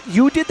that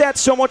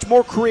so much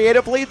more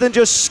creatively than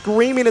just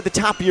screaming at the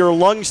top of your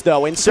lungs,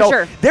 though. And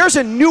so there's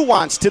a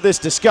nuance to this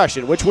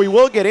discussion, which we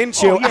will get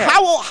into.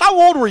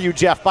 How old were you,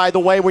 Jeff, by the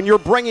way, when you're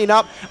bringing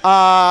up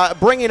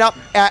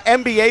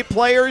NBA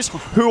players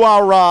who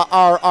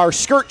are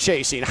skirt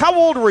chasing? How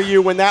old were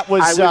you when that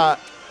was?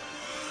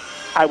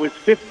 I was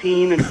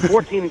 14 and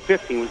 15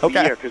 was the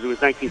year because it was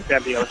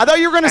 1970. I thought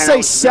you were going to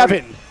say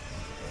 7.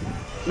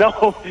 No.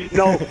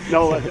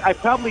 I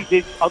probably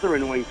did other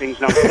annoying things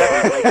now. But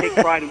I take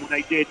pride in what I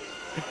did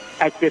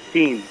at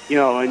 15.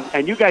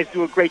 And you guys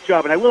do a great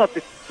job. And I will have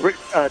to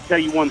tell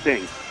you one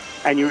thing,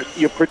 and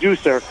your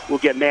producer will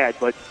get mad.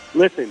 But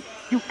listen,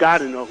 you got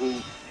to know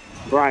who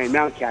Brian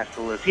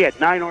Mountcastle is. He had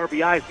 9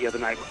 RBIs the other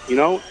night.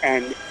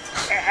 And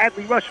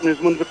Adley Rutschman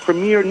is one of the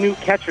premier new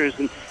catchers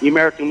in the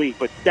American League.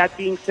 But that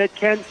being said,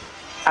 Ken,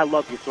 I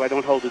love you, so I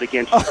don't hold it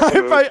against you.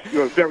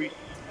 You're a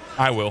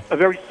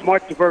very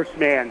smart, diverse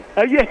man.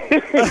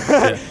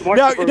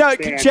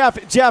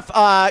 Jeff,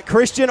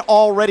 Christian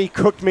already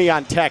cooked me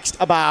on text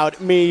about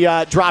me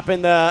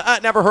dropping the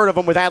never heard of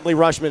him with Adley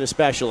Rutschman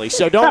especially.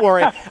 So don't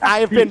worry. I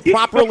have been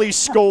properly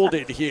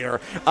scolded here.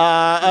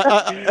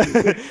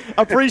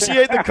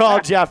 Appreciate the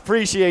call, Jeff.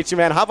 Appreciate you,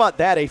 man. How about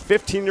that? A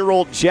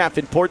 15-year-old Jeff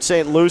in Port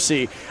St.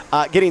 Lucie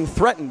getting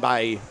threatened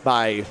by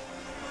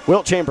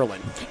Wilt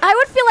Chamberlain. I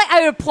would feel like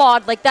I would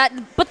applaud like that.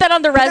 Put that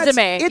on the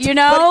resume. That's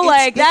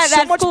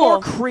so much cool. more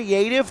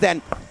creative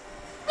than.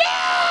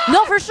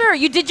 No, for sure.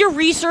 You did your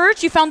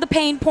research. You found the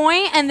pain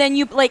point, and then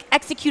you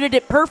executed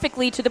it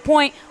perfectly to the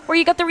point where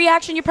you got the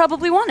reaction you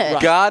probably wanted.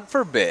 Right. God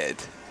forbid,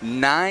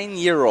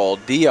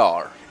 9-year-old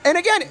DR. And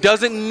again,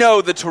 doesn't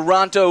know the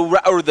Toronto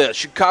or the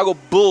Chicago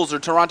Bulls or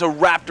Toronto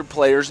Raptor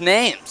players'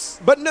 names.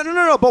 But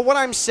no. But what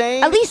I'm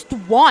saying, at least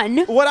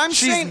one. What I'm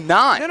She's saying,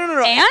 9.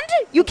 No. And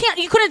you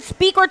couldn't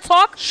speak or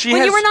talk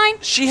when you were 9.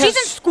 She's in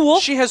school.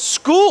 She has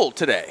school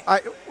today.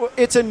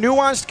 It's a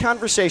nuanced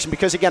conversation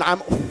because again, I'm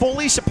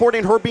fully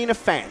supporting her being a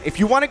fan. If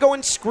you want to go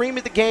and scream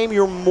at the game,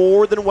 you're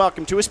more than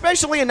welcome to.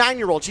 Especially a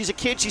 9-year-old. She's a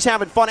kid. She's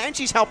having fun, and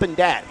she's helping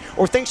dad,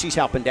 or thinks she's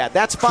helping dad.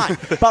 That's fine.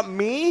 But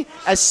me,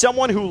 as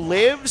someone who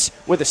lives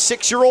with a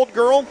 6-year-old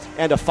girl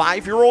and a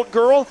 5-year-old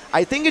girl,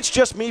 I think it's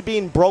just me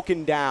being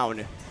broken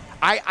down.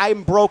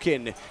 I'm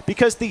broken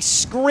because the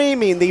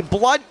screaming, the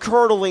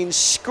blood-curdling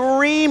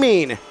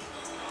screaming,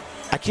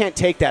 I can't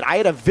take that. I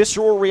had a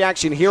visceral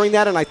reaction hearing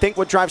that, and I think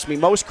what drives me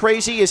most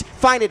crazy is,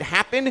 fine, it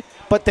happened,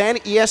 but then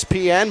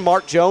ESPN,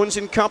 Mark Jones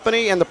and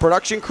company, and the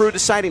production crew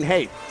deciding,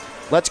 hey,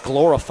 let's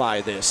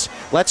glorify this.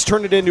 Let's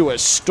turn it into a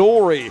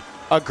story,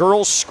 a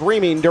girl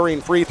screaming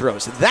during free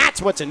throws.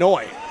 That's what's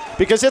annoying.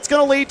 Because it's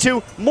going to lead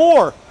to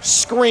more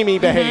screamy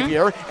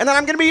behavior, and then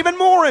I'm going to be even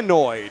more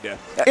annoyed.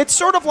 It's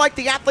sort of like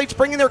the athletes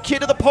bringing their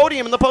kid to the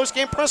podium in the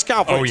post-game press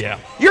conference. Oh, yeah.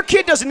 Your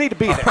kid doesn't need to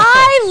be there.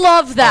 I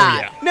love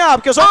that. Oh, yeah. No,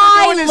 because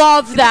I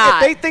love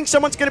that. If they think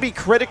someone's going to be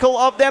critical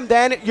of them,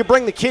 then you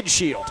bring the kid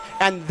shield.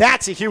 And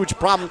that's a huge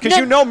problem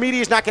because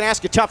media's not going to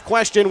ask a tough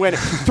question when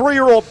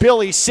 3-year-old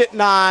Billy's sitting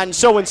on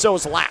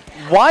so-and-so's lap.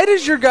 Why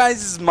does your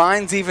guys'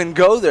 minds even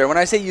go there? When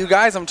I say you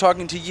guys, I'm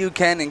talking to you,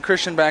 Ken, and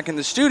Christian back in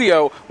the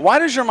studio. Why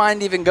does your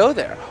mind even go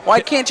there?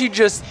 Why can't you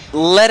just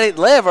let it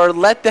live or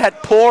let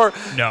that poor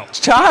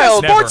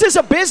child? Sports is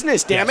a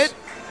business, damn it.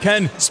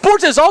 Ken,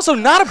 sports is also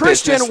not a business.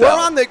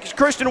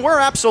 Christian, we're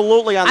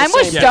absolutely on the I'm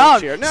same with page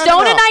Stone. here.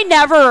 Stone and I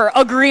never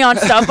agree on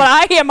stuff, but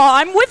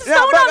I'm with Stone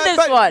on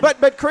this one.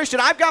 But Christian,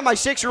 I've got my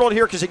 6-year-old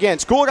here because, again,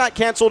 school got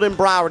canceled in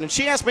Broward, and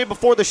she asked me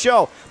before the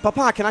show,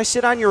 Papa, can I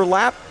sit on your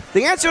lap?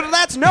 The answer to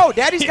that's no.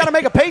 Daddy's got to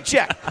make a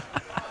paycheck.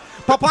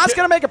 Papa's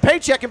going to make a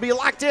paycheck and be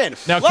locked in.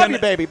 Now, Love you,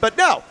 baby. But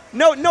no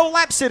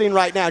lap sitting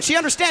right now. She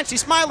understands.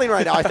 She's smiling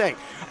right now, I think.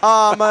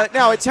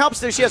 Now, it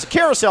helps that she has a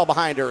carousel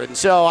behind her, and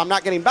so I'm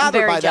not getting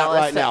bothered by that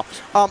right now.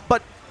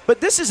 But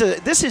this is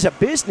a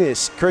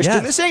business, Christian.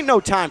 Yes. This ain't no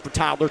time for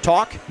toddler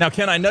talk. Now,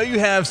 Ken, I know you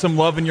have some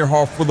love in your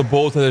heart for the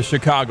Bulls that are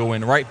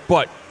Chicagoan, right?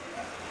 But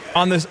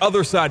on this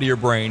other side of your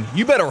brain,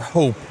 you better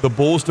hope the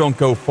Bulls don't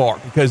go far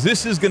because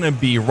this is going to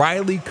be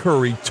Riley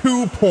Curry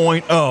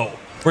 2.0.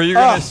 where you're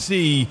going to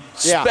see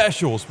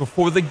specials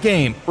before the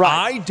game.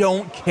 Right. I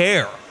don't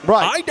care.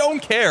 Right. I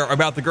don't care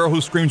about the girl who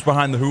screams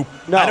behind the hoop.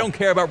 No. I don't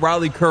care about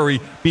Riley Curry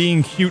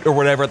being cute or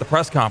whatever at the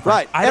press conference.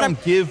 Right. I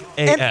don't give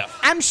a F.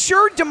 I'm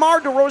sure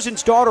DeMar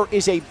DeRozan's daughter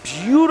is a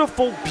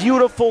beautiful,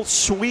 beautiful,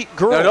 sweet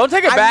girl. No, don't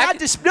take it back.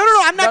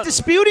 I'm not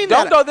disputing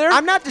that. Don't go there.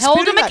 I'm not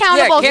disputing that.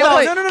 Hold him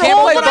accountable. Can't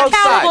play both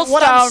sides.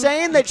 What I'm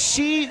saying that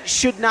she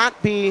should not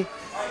be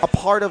a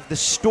part of the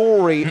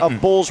story of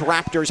Bulls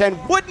Raptors, and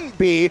wouldn't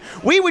be.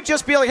 We would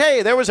just be like,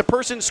 hey, there was a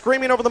person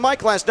screaming over the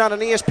mic last night on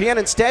ESPN.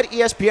 Instead,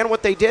 ESPN,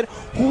 what they did,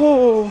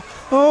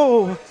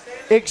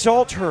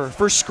 exalt her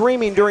for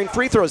screaming during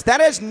free throws.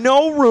 That has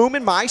no room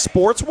in my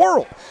sports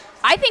world.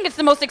 I think it's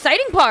the most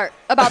exciting part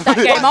about that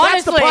game, honestly.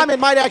 That's the problem. It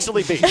might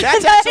actually be.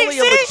 That's actually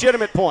a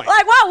legitimate point.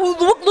 Like, wow,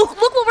 look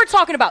what we're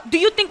talking about. Do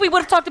you think we would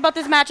have talked about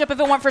this matchup if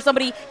it weren't for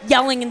somebody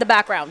yelling in the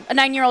background, a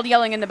 9-year-old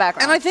yelling in the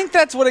background? And I think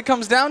that's what it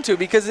comes down to,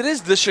 because it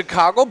is the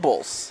Chicago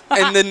Bulls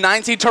and the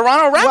 90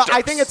 Toronto Raptors. Well,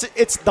 I think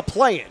it's the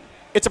play-in.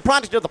 It's a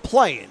product of the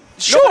play-in.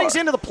 Sure. Nobody's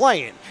into the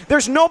play-in.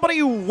 There's nobody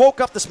who woke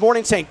up this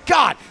morning saying,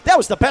 God, that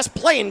was the best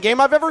play-in game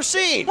I've ever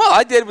seen. Well,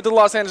 I did with the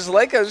Los Angeles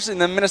Lakers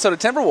and the Minnesota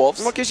Timberwolves.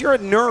 Well, because you're a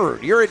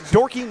nerd. You're a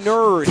dorky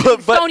nerd.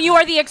 Stone, you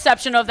are the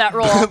exception of that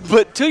rule.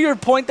 But to your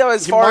point, though,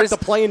 as far as the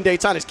play-in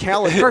dates on his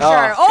calendar. For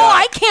sure.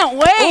 I can't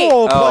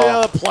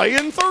wait.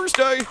 Play-in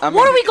Thursday.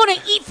 What are we going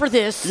to eat for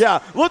this? Yeah,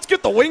 let's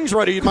get the wings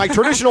ready. My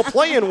traditional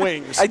play-in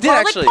wings. I did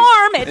actually.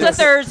 Parm, it's a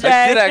Thursday.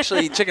 I did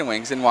actually eat chicken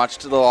wings and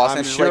watched the Los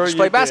Angeles Lakers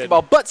play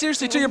basketball. But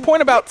seriously, to your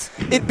point about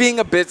it being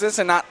a business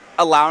and not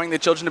allowing the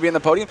children to be in the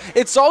podium,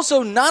 it's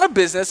also not a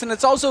business, and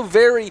it's also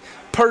very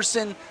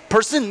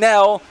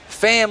personnel,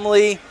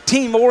 family,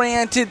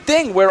 team-oriented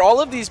thing where all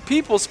of these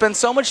people spend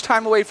so much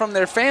time away from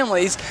their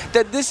families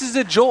that this is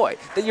a joy,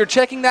 that you're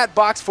checking that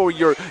box for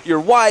your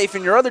wife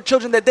and your other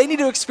children, that they need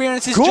to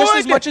experience this just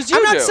as much as you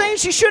do. I'm not saying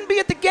she shouldn't be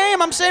at the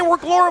game. I'm saying we're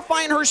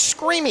glorifying her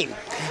screaming.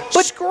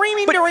 But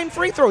screaming during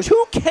free throws.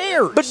 Who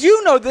cares? But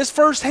you know this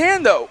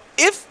firsthand, though.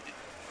 If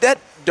that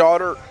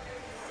daughter,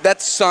 that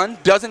son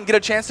doesn't get a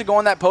chance to go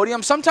on that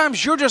podium,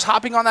 sometimes you're just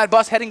hopping on that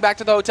bus, heading back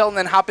to the hotel, and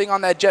then hopping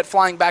on that jet,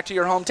 flying back to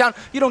your hometown.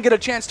 You don't get a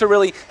chance to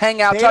really hang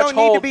out, touch, hold. They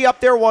don't need to be up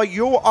there while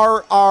you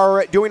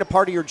are doing a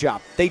part of your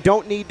job. They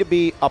don't need to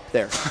be up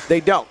there. They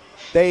don't.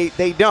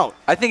 They don't.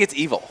 I think it's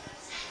evil.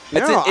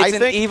 No, it's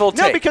an evil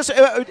take. No, because,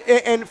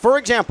 and for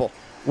example,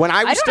 when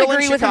I was still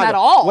in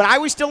Chicago, when I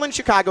was still in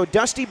Chicago,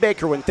 Dusty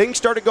Baker, when things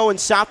started going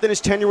south in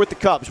his tenure with the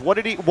Cubs,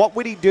 what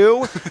would he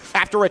do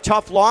after a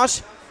tough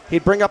loss?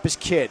 He'd bring up his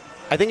kid.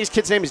 I think his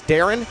kid's name is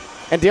Darren,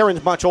 and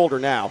Darren's much older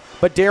now.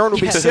 But Darren would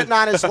be sitting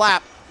on his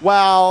lap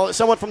while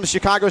someone from the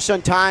Chicago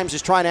Sun-Times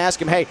is trying to ask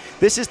him, hey,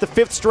 this is the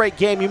 5th straight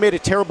game. You made a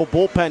terrible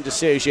bullpen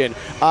decision.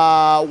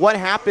 What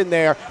happened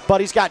there? But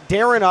he's got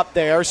Darren up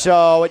there,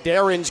 so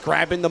Darren's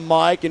grabbing the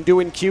mic and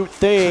doing cute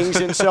things.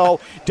 And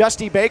so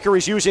Dusty Baker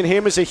is using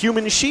him as a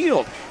human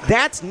shield.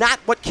 That's not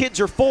what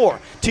kids are for,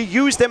 to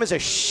use them as a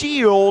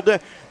shield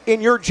in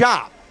your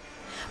job.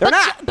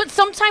 But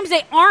sometimes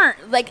they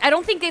aren't. Like, I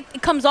don't think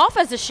it comes off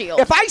as a shield.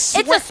 It's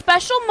a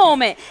special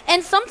moment.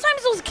 And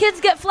sometimes those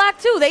kids get flack,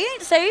 too. They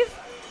ain't safe.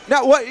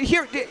 Now, what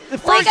here?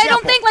 I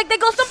don't think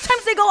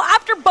sometimes they go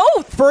after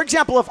both. For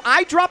example, if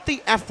I drop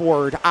the F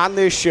word on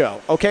this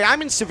show, okay,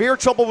 I'm in severe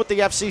trouble with the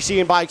FCC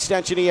and by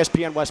extension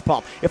ESPN West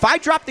Palm. If I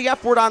drop the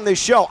F word on this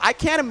show, I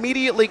can't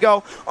immediately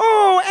go,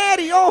 oh,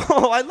 Addie,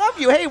 I love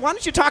you. Hey, why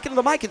don't you talk into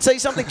the mic and say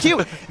something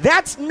cute?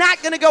 That's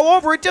not going to go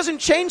over. It doesn't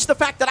change the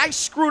fact that I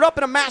screwed up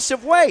in a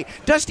massive way.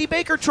 Dusty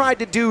Baker tried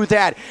to do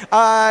that.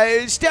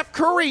 Steph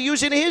Curry,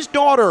 using his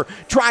daughter,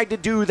 tried to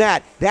do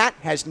that.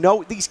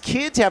 These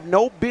kids have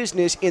no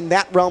business in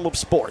that realm of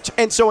sports.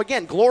 And so,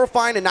 again,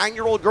 glorifying a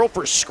 9-year-old girl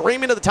for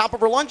screaming at the top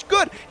of her lungs,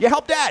 good. You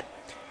helped Dad.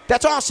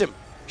 That's awesome.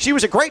 She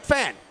was a great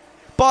fan.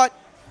 But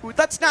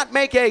let's not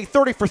make a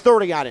 30 for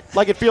 30 on it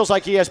like it feels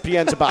like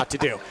ESPN's about to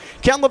do.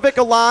 Ken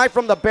LaVicka live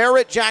from the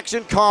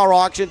Barrett-Jackson car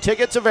auction.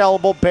 Tickets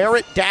available,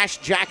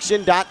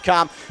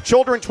 barrett-jackson.com.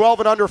 Children 12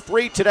 and under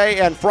free today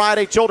and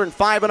Friday. Children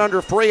 5 and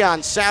under free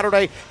on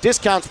Saturday.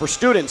 Discounts for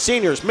students,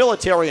 seniors,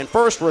 military, and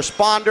first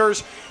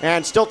responders.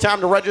 And still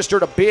time to register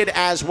to bid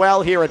as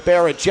well here at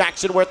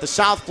Barrett-Jackson. We're at the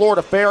South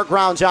Florida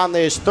Fairgrounds on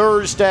this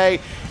Thursday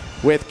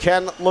with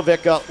Ken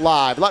LaVicka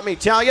live. Let me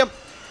tell you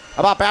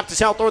about Baptist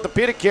Health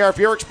Orthopedic Care. If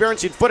you're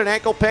experiencing foot and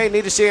ankle pain,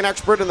 need to see an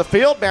expert in the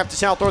field, Baptist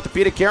Health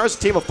Orthopedic Care is a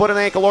team of foot and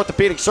ankle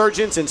orthopedic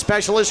surgeons and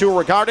specialists who are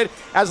regarded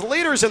as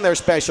leaders in their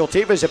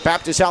specialty. Visit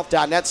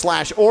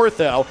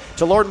baptisthealth.net/ortho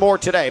to learn more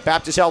today.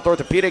 Baptist Health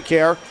Orthopedic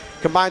Care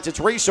combines its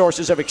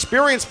resources of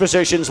experienced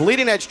physicians,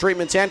 leading-edge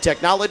treatments, and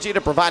technology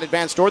to provide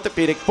advanced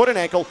orthopedic, foot and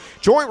ankle,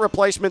 joint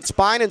replacement,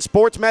 spine, and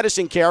sports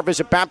medicine care.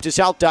 Visit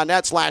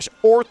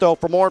baptisthealth.net/ortho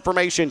for more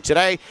information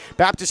today.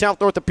 Baptist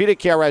Health Orthopedic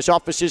Care has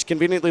offices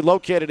conveniently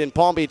located in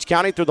Palm Beach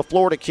County through the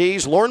Florida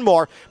Keys. Learn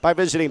more by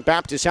visiting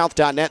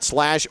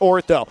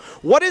baptisthealth.net/ortho.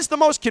 What is the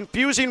most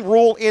confusing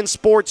rule in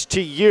sports to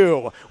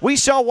you? We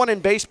saw one in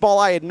baseball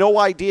I had no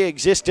idea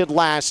existed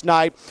last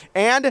night.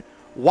 And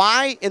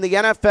Why in the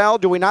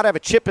NFL do we not have a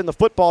chip in the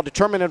football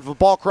determining if the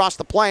ball crossed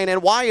the plane?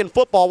 And why in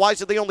football, why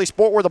is it the only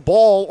sport where the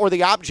ball or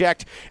the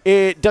object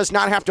does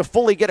not have to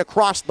fully get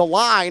across the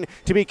line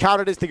to be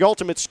counted as the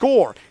ultimate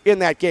score in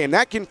that game?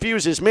 That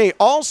confuses me.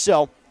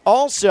 Also,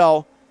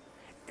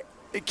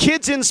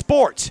 kids in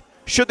sports,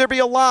 should there be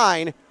a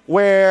line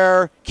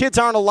where kids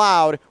aren't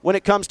allowed when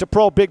it comes to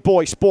pro big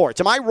boy sports?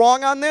 Am I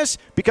wrong on this?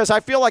 Because I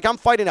feel like I'm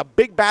fighting a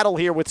big battle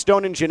here with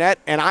Stone and Jeanette,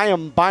 and I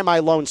am by my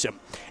lonesome.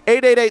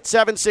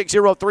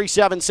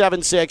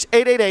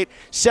 888-760-3776,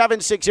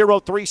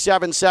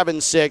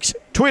 888-760-3776.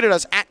 Tweet at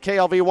us at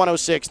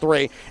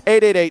KLV1063,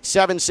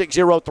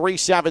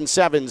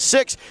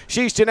 888-760-3776.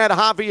 She's Jeanette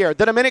Javier,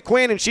 the Dominic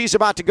Queen, and she's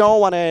about to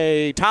go on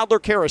a toddler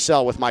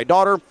carousel with my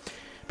daughter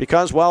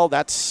because, well,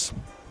 that's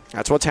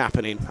what's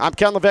happening. I'm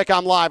Ken Levick.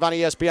 I'm live on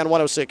ESPN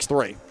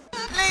 1063. Ladies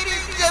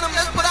and gentlemen,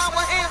 let's put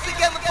our hands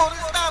together for the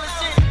stylish.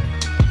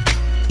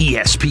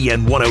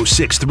 ESPN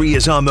 1063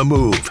 is on the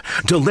move.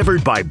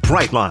 Delivered by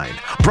Brightline.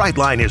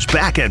 Brightline is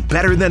back and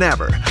better than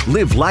ever.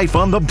 Live life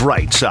on the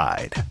bright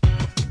side.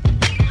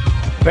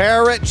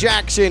 Barrett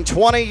Jackson,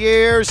 20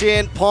 years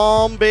in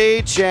Palm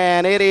Beach,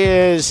 and it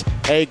is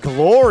a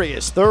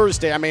glorious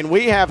Thursday. I mean,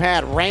 we have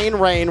had rain.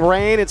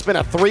 It's been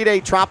a 3-day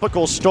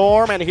tropical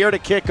storm, and here to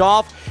kick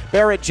off,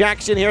 Barrett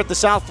Jackson here at the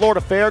South Florida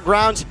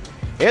Fairgrounds.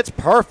 It's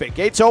perfect.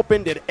 Gates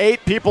opened at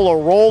 8. People are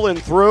rolling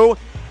through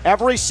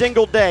every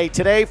single day.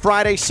 Today,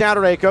 Friday,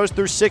 Saturday, it goes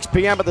through 6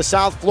 p.m. at the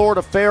South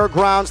Florida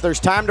Fairgrounds. There's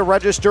time to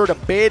register to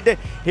bid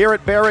here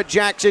at Barrett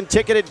Jackson.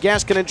 Ticketed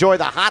guests can enjoy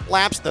the hot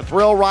laps, the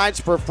thrill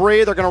rides for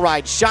free. They're going to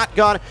ride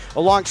shotgun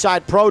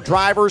alongside pro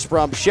drivers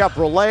from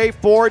Chevrolet,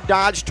 Ford,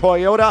 Dodge,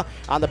 Toyota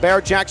on the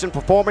Barrett Jackson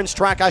Performance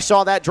Track. I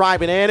saw that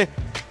driving in.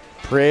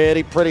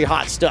 Pretty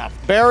hot stuff.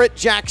 Barrett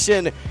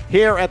Jackson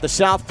here at the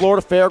South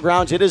Florida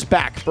Fairgrounds. It is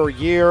back for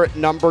year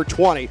number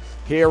 20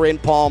 here in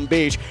Palm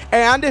Beach.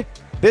 And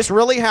this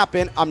really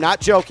happened. I'm not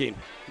joking.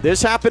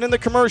 This happened in the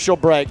commercial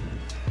break.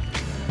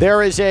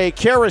 There is a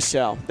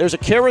carousel. There's a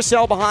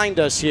carousel behind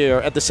us here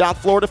at the South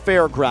Florida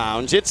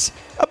Fairgrounds. It's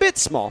a bit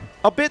small.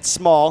 But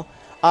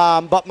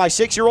my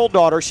 6-year-old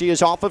daughter, she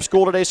is off of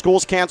school today.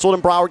 School's canceled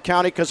in Broward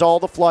County because of all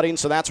the flooding,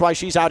 so that's why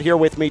she's out here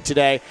with me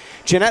today.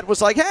 Jeanette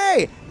was like,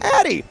 hey,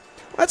 Addie,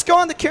 let's go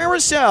on the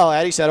carousel.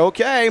 Addie said,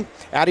 okay.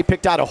 Addie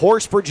picked out a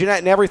horse for Jeanette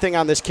and everything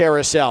on this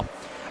carousel.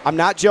 I'm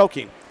not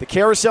joking. The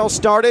carousel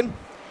started.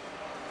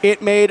 It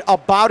made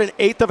about an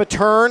eighth of a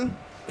turn,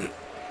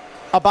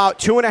 about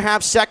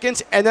 2.5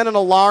 seconds, and then an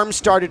alarm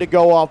started to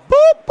go off.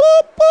 Boop,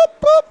 boop, boop,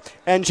 boop.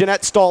 And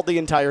Jeanette stalled the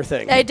entire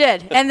thing. I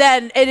did.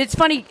 And it's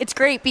funny. It's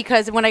great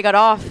because when I got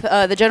off,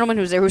 the gentleman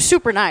who was there, who was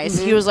super nice,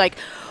 he was like,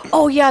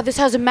 oh, yeah, this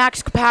has a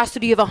max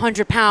capacity of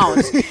 100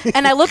 pounds.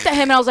 And I looked at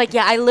him and I was like,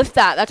 yeah, I lift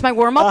that. That's my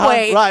warm-up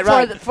weight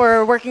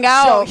for working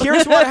out. So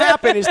here's what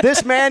happened is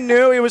this man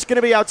knew it was going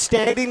to be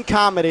outstanding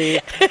comedy.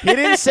 He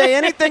didn't say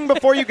anything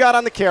before you got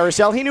on the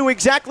carousel. He knew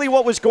exactly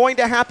what was going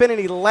to happen, and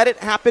he let it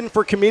happen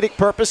for comedic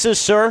purposes,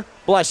 sir.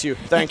 Bless you.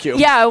 Thank you.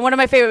 Yeah, one of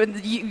my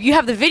favorite. You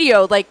have the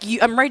video.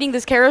 I'm riding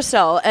this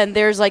carousel, and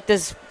there's like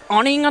this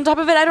awning on top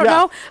of it. I don't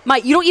know.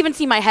 You don't even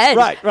see my head.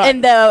 Right.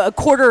 And the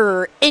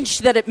quarter inch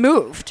that it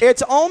moved.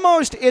 It's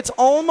almost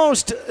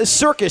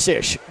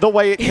circus-ish the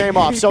way it came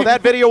off. So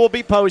that video will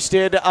be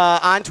posted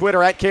on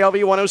Twitter at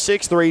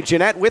KLV1063.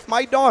 Jeanette with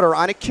my daughter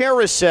on a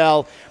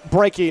carousel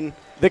breaking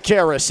the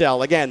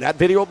carousel. Again, that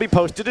video will be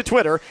posted to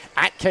Twitter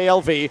at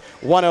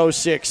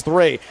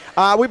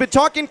KLV1063. We've been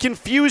talking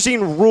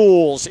confusing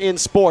rules in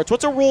sports.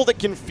 What's a rule that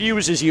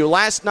confuses you?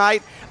 Last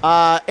night,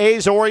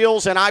 A's,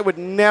 Orioles, and I would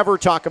never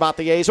talk about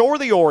the A's or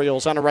the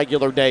Orioles on a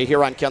regular day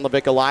here on Ken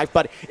Levick Live,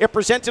 but it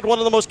presented one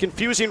of the most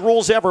confusing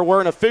rules ever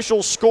where an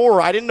official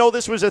scorer, I didn't know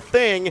this was a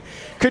thing,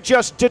 could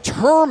just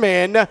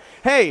determine,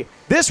 hey,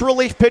 this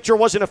relief pitcher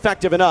wasn't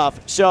effective enough,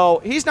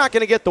 so he's not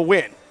going to get the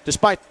win.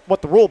 Despite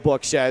what the rule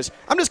book says,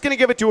 I'm just going to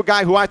give it to a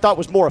guy who I thought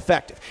was more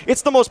effective.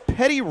 It's the most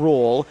petty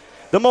rule,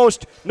 the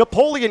most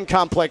Napoleon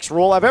complex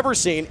rule I've ever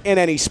seen in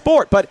any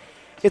sport. But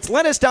it's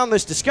led us down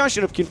this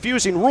discussion of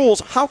confusing rules.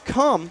 How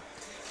come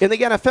in the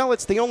NFL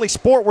it's the only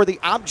sport where the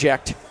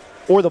object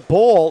or the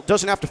ball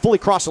doesn't have to fully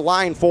cross a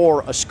line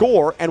for a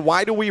score? And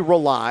why do we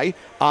rely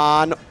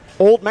on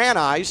old man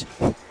eyes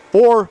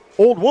or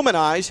old woman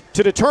eyes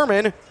to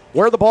determine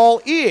where the ball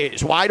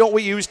is? Why don't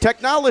we use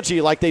technology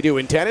like they do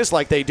in tennis,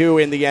 like they do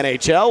in the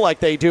NHL,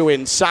 like they do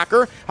in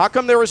soccer? How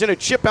come there isn't a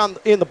chip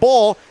in the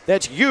ball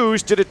that's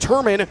used to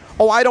determine,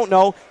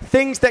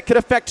 things that could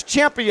affect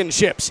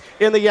championships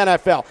in the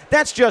NFL?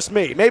 That's just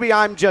me. Maybe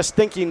I'm just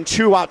thinking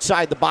too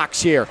outside the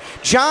box here.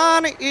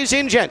 John is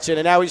in Jensen,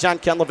 and now he's on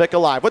Ken Levick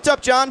Live. What's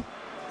up, John?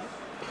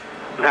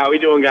 How we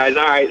doing, guys?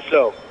 All right,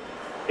 so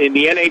in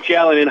the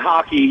NHL and in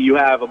hockey, you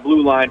have a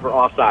blue line for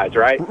offsides,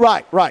 right?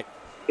 Right.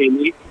 In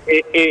the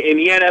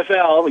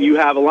NFL, you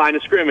have a line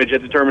of scrimmage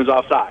that determines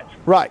offsides.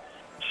 Right.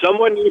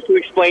 Someone needs to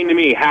explain to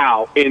me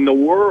how, in the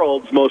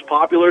world's most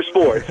popular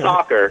sport,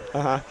 soccer,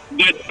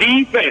 the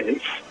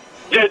defense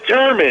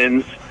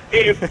determines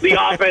if the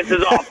offense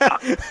is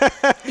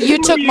offside.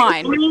 You took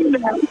mine.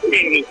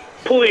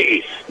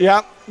 Please.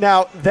 Yeah.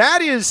 Now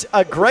that is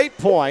a great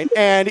point,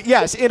 and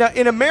yes, in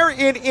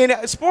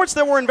sports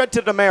that were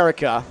invented in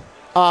America,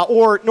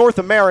 or North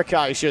America,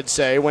 I should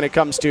say, when it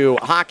comes to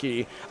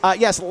hockey,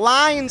 yes,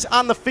 lines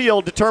on the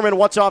field determine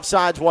what's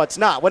offsides, what's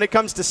not. When it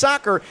comes to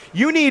soccer,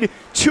 you need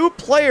two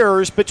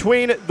players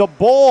between the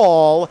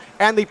ball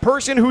and the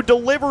person who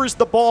delivers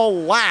the ball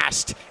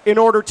last in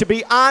order to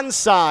be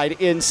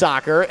onside in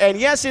soccer. And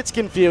yes, it's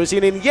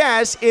confusing, and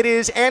yes, it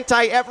is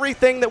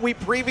anti-everything that we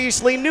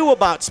previously knew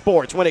about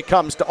sports when it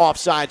comes to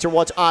offsides or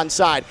what's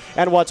onside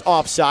and what's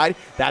offside.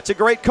 That's a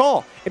great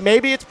call. And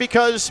maybe it's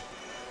because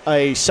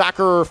a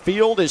soccer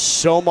field is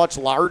so much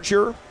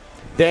larger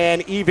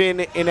than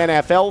even an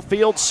NFL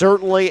field,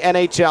 certainly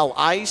NHL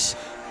ice.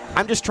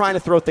 I'm just trying to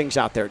throw things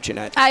out there,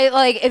 Jeanette.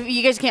 If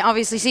you guys can't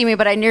obviously see me,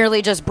 but I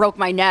nearly just broke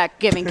my neck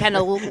giving Ken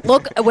a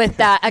look with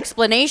that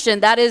explanation.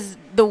 That is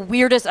the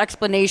weirdest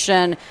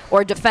explanation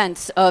or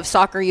defense of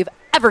soccer you've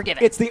ever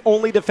given. It's the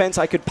only defense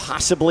I could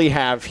possibly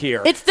have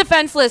here. It's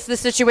defenseless, this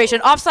situation.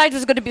 Offsides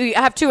was going to be,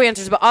 I have two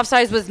answers, but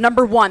offsides was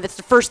number one. That's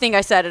the first thing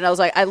I said, and I was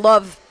like, I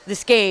love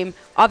this game,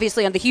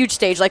 obviously on the huge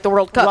stage like the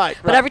World Cup. Right.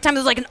 But every time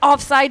there's like an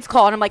offsides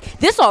call, and I'm like,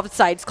 this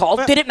offsides call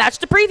didn't match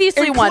the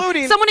previously one.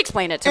 Someone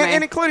explain it to me.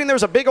 And including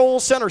there's a big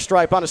old center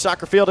stripe on a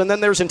soccer field, and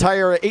then there's an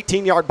entire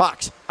 18-yard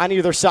box on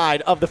either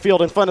side of the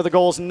field in front of the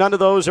goals. None of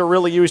those are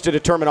really used to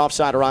determine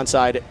offside or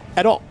onside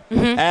at all.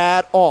 Mm-hmm.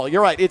 At all.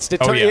 You're right. It's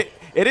determined.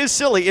 It is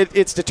silly.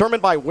 It's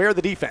determined by where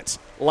the defense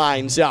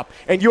lines up.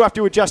 And you have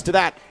to adjust to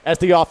that as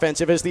the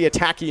offensive, as the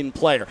attacking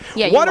player.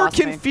 Yeah, what are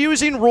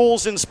confusing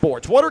rules in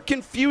sports? What are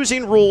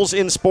confusing rules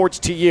in sports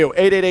to you?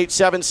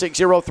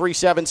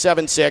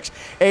 888-760-3776.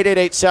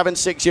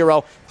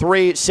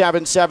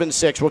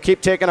 888-760-3776. We'll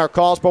keep taking our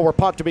calls, but we're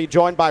pumped to be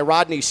joined by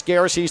Rodney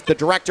Scares. He's the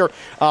Director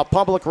of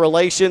Public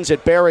Relations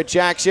at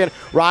Barrett-Jackson.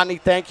 Rodney,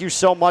 thank you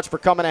so much for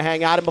coming to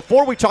hang out. And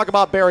before we talk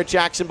about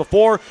Barrett-Jackson,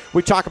 before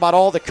we talk about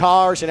all the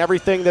cars and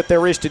everything that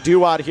there is to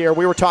do out here,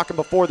 we were talking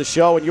before the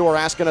show, and you were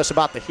asking us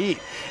about the heat.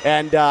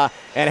 And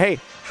hey,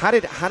 how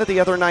did the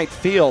other night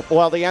feel?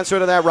 Well, the answer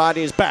to that,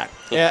 Rodney, is bad.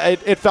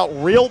 It felt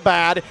real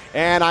bad,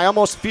 and I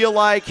almost feel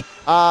like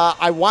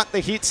I want the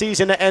heat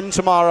season to end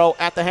tomorrow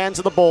at the hands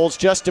of the Bulls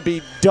just to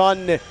be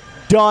done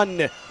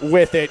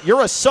with it.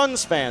 You're a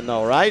Suns fan,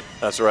 though, right?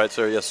 That's right,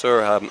 sir. Yes,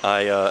 sir.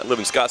 I live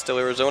in Scottsdale,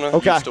 Arizona.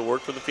 Okay. Used to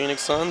work for the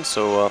Phoenix Suns,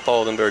 so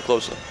follow them very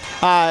closely.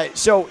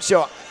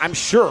 So I'm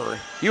sure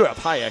you have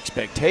high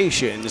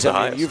expectations.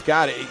 I mean, you've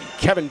got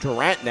Kevin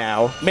Durant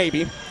now,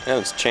 maybe. Yeah,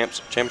 it's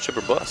championship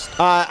or bust.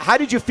 How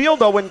did you feel,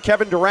 though, when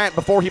Kevin Durant,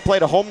 before he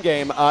played a home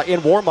game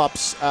in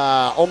warm-ups,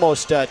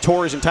 almost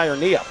tore his entire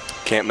knee up?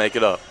 Can't make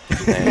it up.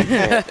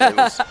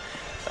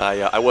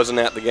 I wasn't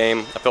at the game.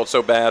 I felt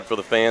so bad for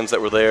the fans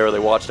that were there. They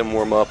watched him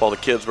warm up. All the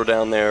kids were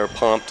down there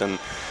pumped, and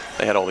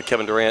they had all the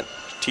Kevin Durant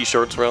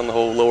T-shirts around the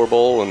whole lower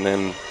bowl, and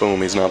then,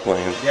 boom, he's not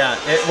playing. Yeah,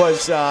 it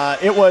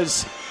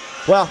was,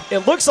 well,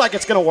 it looks like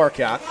it's going to work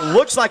out. It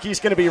looks like he's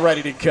going to be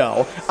ready to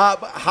go.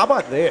 But how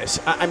about this?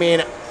 I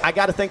mean, I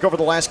got to think over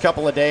the last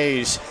couple of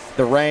days,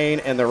 the rain,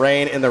 and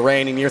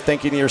you're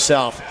thinking to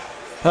yourself,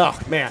 oh,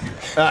 man.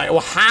 Well,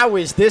 how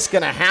is this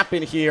going to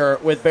happen here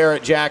with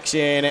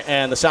Barrett-Jackson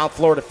and the South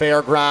Florida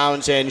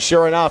Fairgrounds? And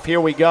sure enough, here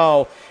we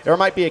go. There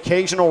might be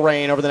occasional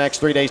rain over the next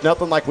 3 days.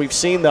 Nothing like we've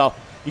seen, though.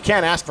 You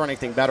can't ask for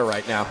anything better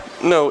right now.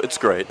 No, it's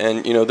great.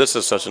 And, this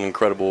is such an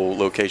incredible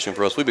location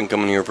for us. We've been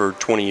coming here for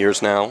 20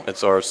 years now.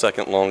 It's our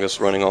second longest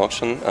running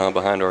auction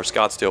behind our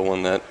Scottsdale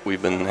one that we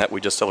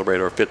just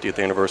celebrated our 50th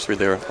anniversary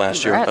there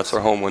last year. That's our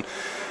home one.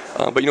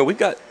 But, we've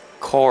got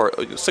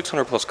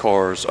 600 plus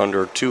cars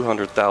under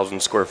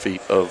 200,000 square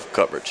feet of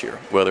coverage here,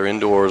 whether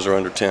indoors or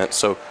under tent.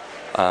 So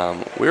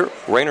we're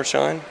rain or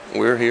shine,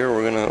 we're here.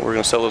 We're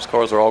gonna sell those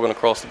cars. They're all gonna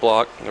cross the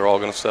block. They're all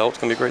gonna sell. It's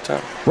gonna be a great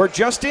time. We're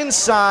just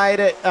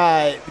inside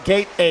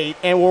Gate 8,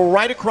 and we're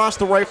right across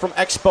the way from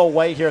Expo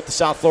Way here at the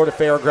South Florida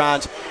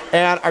Fairgrounds.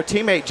 And our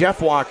teammate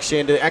Jeff walks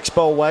into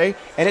Expo Way,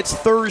 and it's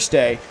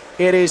Thursday.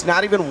 It is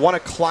not even 1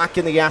 o'clock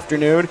in the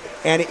afternoon,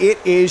 and it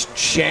is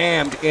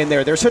jammed in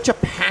there. There's such a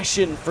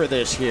passion for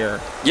this here.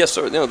 Yes,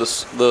 sir.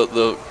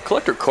 The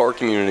collector car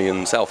community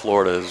in South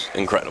Florida is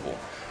incredible.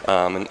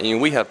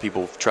 And we have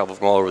people travel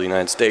from all over the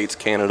United States,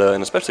 Canada,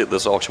 and especially at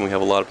this auction, we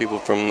have a lot of people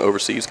from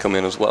overseas come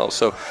in as well.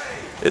 So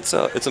it's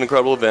an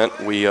incredible event.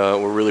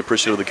 We're really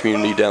appreciative of the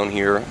community down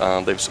here.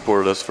 They've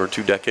supported us for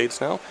 2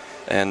 decades now,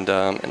 and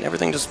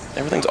everything's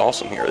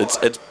awesome here.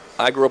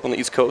 I grew up on the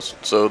East Coast,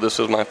 so this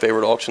is my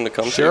favorite auction to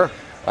come to.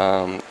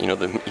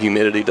 The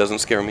humidity doesn't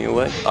scare me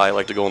away. I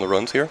like to go on the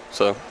runs here,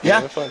 so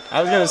yeah. Fun.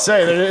 I was going to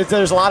say,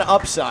 there's a lot of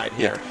upside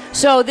here. Yeah.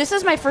 So this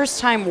is my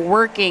first time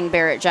working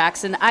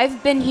Barrett-Jackson.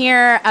 I've been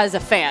here as a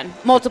fan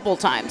multiple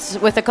times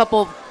with a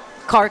couple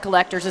car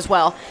collectors as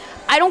well.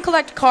 I don't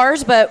collect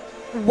cars, but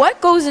what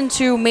goes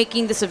into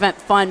making this event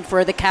fun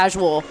for the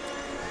casual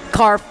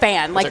car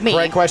fan like me.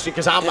 Great question,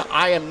 because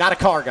I am not a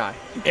car guy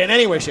in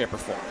any way, shape, or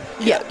form.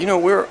 Yeah. You know,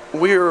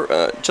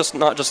 we're just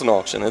not just an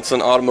auction. It's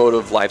an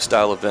automotive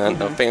lifestyle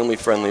event, a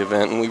family-friendly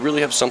event, and we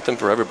really have something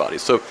for everybody.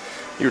 So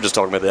you were just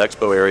talking about the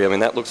expo area. I mean,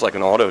 that looks like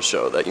an auto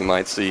show that you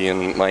might see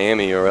in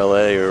Miami or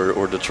LA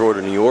or Detroit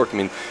or New York. I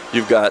mean,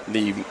 you've got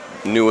the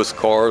newest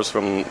cars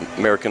from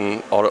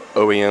American auto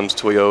OEMs,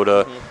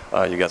 Toyota.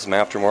 You got some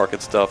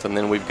aftermarket stuff, and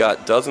then we've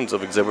got dozens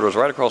of exhibitors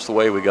right across the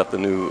way. We got the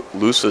new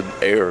Lucid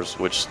Airs,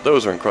 which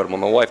those are incredible.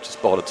 My wife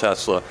just bought a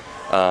Tesla.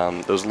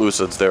 Those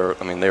Lucids,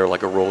 they're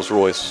like a Rolls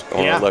Royce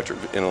on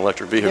an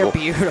electric vehicle. They're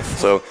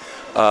beautiful.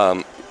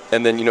 So,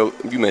 and then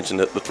you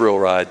mentioned it, the thrill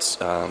rides.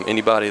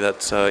 Anybody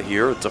that's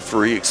here, it's a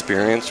free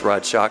experience.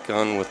 Ride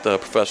shotgun with a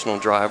professional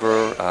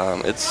driver.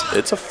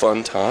 It's a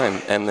fun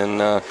time. And then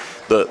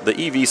the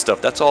EV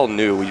stuff, that's all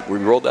new. We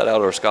rolled that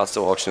out at our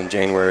Scottsdale auction in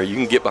January. You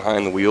can get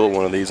behind the wheel of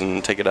one of these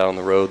and take it out on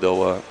the road.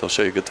 They'll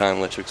show you a good time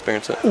and let you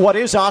experience it. What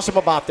is awesome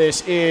about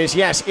this is,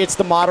 yes, it's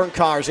the modern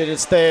cars.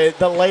 It's the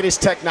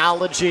latest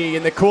technology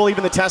and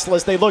even the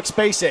Teslas, they look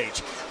space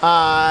age.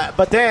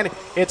 But then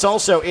it's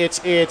also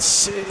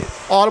it's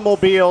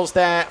automobiles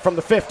that from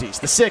the 50s,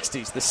 the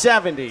 60s, the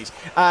 70s.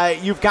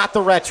 You've got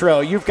the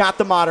retro, you've got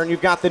the modern,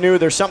 you've got the new.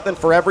 There's something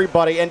for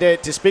everybody. And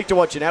to speak to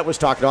what Jeanette was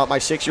talking about, my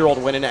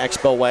 6-year-old went into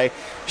Expo Way.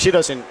 She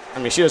doesn't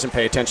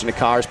pay attention to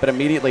cars, but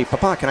immediately,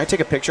 Papa, can I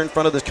take a picture in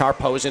front of this car,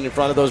 posing in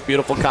front of those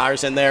beautiful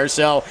cars in there?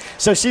 So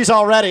she's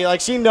already,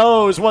 she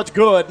knows what's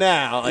good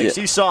now.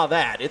 She saw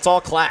that. It's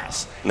all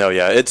class. No,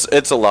 yeah,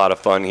 it's a lot of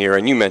fun here.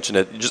 And you mentioned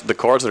it, just the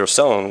cars that are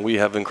selling, we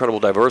have incredible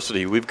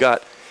diversity. We've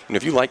got,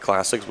 if you like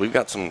classics, we've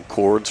got some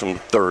Cords from the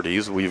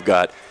 30s. We've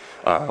got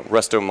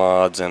resto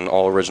mods and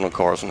all original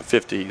cars from the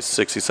 50s,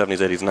 60s, 70s,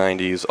 80s,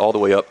 90s, all the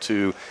way up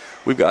to,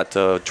 we've got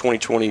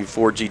 2020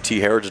 Ford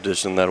GT Heritage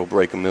Edition that'll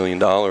break $1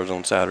 million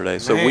on Saturday.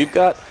 So we've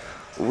got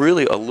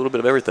really a little bit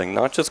of everything,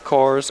 not just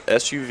cars,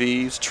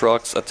 SUVs,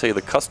 trucks. I tell you,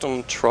 the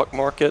custom truck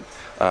market,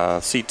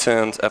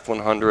 C10s,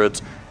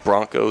 F100s,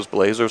 Broncos,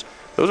 Blazers,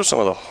 those are some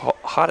of the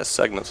hottest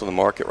segments of the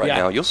market right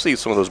now. You'll see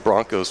some of those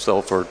Broncos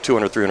sell for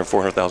 $200,000,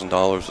 $300,000,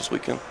 $400,000 this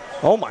weekend.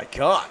 Oh, my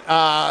God.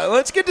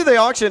 Let's get to the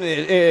auction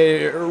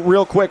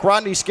real quick.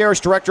 Rodney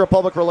Scaris, Director of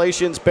Public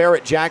Relations,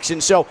 Barrett Jackson.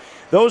 So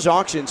those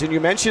auctions, and you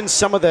mentioned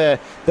some of the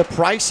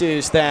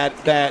prices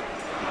that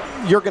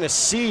you're going to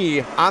see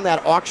on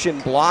that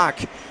auction block.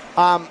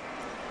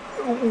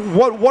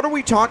 What are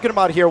we talking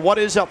about here? What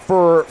is up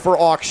for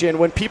auction?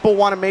 When people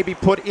want to maybe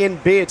put in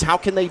bids, how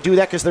can they do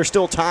that? Because there's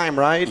still time,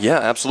 right? Yeah,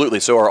 absolutely.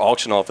 So our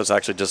auction office,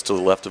 actually just to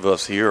the left of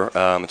us here,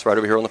 it's right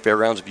over here on the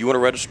fairgrounds. If you want to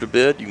register to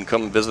bid, you can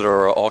come and visit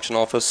our auction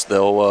office.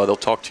 They'll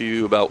talk to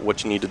you about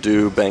what you need to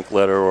do, bank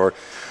letter or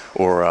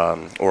I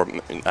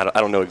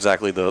don't know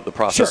exactly the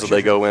process that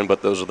they go in,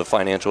 but those are the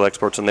financial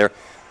experts in there.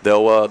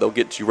 They'll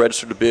get you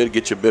registered to bid,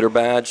 get you a bidder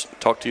badge,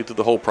 talk to you through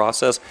the whole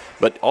process.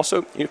 But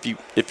also,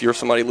 if you're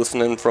somebody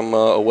listening from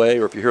away,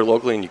 or if you're here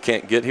locally and you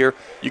can't get here,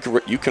 you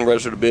can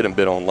register to bid and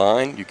bid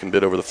online. You can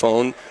bid over the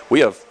phone.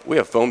 We have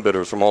phone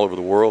bidders from all over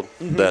the world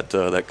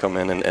that come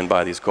in and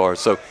buy these cars.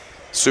 So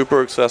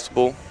super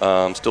accessible.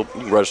 Still,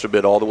 you can register to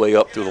bid all the way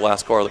up through the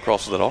last car that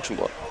crosses that auction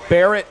block.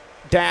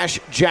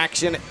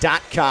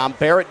 Barrett-Jackson.com.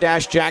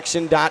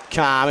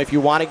 Barrett-Jackson.com. If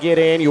you want to get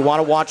in, you want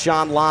to watch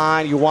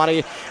online, you want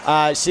to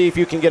see if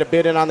you can get a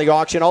bid in on the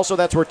auction. Also,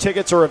 that's where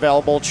tickets are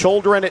available.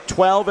 Children at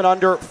 12 and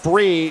under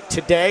free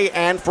today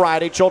and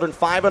Friday. Children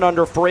 5 and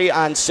under free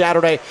on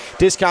Saturday.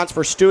 Discounts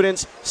for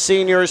students,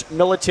 seniors,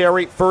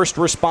 military, first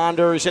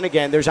responders. And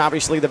again, there's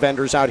obviously the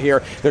vendors out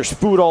here. There's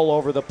food all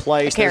over the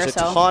place. There's a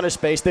ton of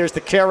space. There's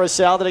the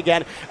carousel that,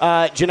 again,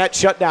 Jeanette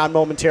shut down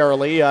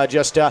momentarily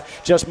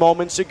just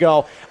moments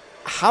ago.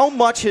 How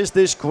much has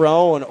this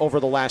grown over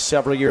the last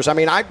several years? I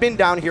mean, I've been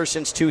down here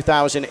since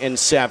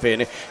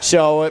 2007,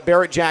 so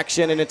Barrett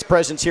Jackson and its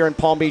presence here in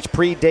Palm Beach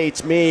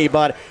predates me,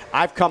 but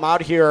I've come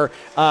out here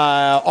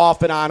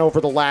off and on over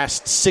the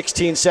last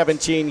 16,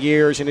 17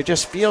 years, and it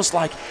just feels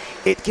like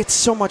it gets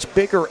so much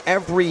bigger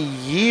every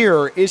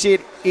year. Is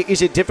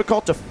it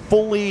difficult to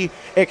fully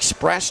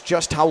express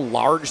just how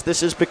large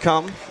this has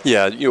become?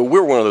 Yeah,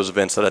 we're one of those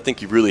events that I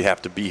think you really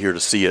have to be here to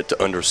see it,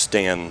 to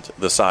understand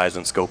the size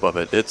and scope of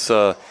it.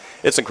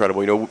 It's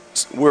incredible.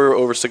 We're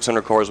over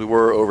 600 cars. We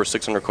were over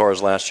 600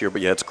 cars last year,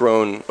 but yeah, it's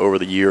grown over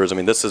the years. I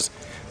mean, this is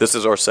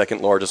our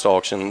second largest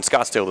auction. In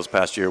Scottsdale this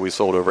past year, we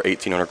sold over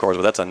 1,800 cars,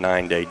 but that's a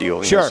 9-day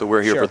deal. So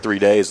we're here for 3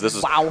 days.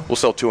 We'll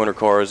sell 200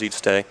 cars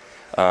each day.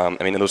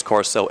 And those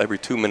cars sell every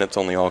 2 minutes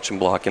on the auction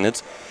block, and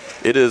it's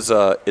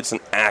an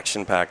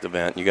action-packed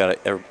event. You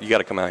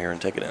gotta come out here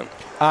and take it in.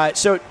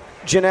 So,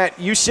 Jeanette,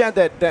 you said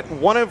that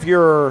one of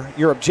your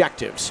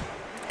objectives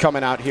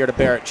coming out here to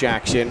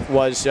Barrett-Jackson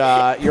was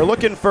you're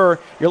looking for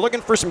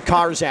some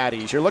car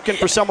zaddies. You're looking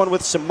for someone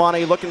with some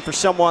money, looking for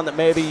someone that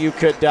maybe you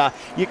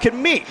could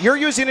meet. You're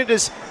using it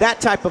as that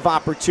type of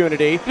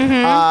opportunity.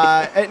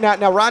 Now,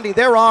 Rondi,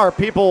 there are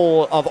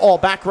people of all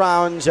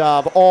backgrounds,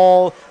 of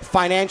all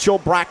financial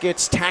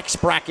brackets, tax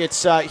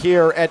brackets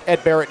here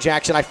at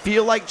Barrett-Jackson. I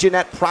feel like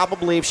Jeanette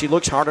probably, if she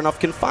looks hard enough,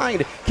 can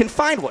find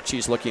what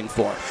she's looking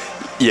for.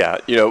 Yeah,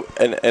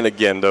 and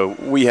again, though,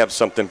 we have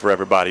something for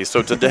everybody.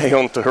 So today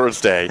on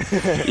Thursday,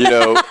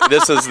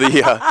 this is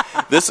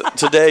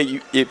today,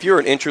 if you're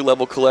an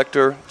entry-level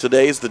collector,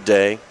 today's the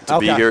day to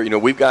be here.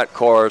 We've got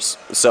cars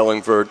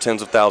selling for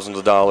tens of thousands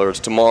of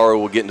dollars. Tomorrow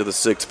we'll get into the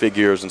six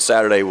figures, and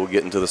Saturday we'll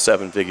get into the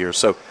seven figures.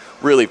 So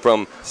really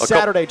from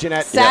Saturday,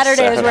 Jeanette.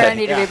 Saturday is where I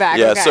need to be back.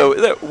 Yeah, okay. so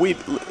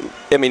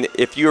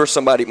if you're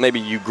somebody, maybe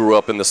you grew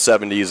up in the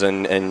 70s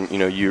and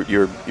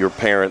your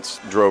parents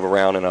drove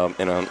around in a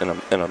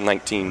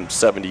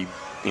 1970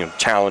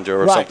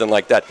 Challenger or something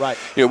like that. Right.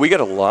 We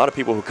get a lot of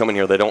people who come in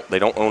here. They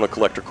don't own a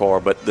collector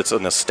car, but it's a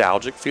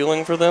nostalgic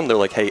feeling for them. They're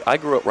like, hey, I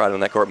grew up riding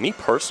that car. Me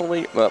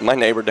personally, my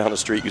neighbor down the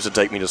street used to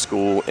take me to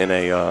school in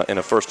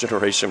a first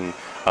generation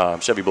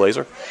Chevy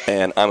Blazer,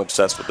 and I'm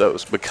obsessed with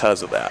those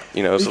because of that.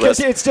 Because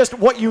it's just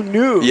what you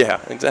knew.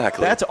 Yeah,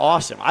 exactly. That's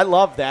awesome. I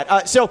love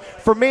that. So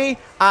for me,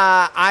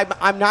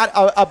 I'm not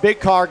a big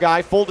car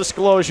guy, full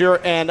disclosure,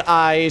 and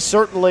I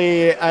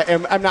certainly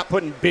I'm not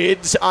putting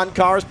bids on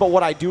cars. But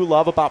what I do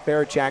love about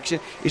Barrett-Jackson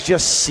is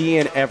just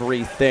seeing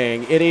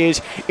everything.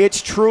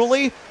 It's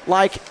truly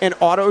like an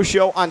auto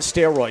show on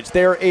steroids.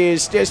 There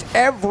is just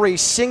every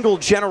single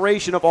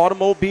generation of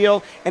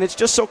automobile, and it's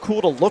just so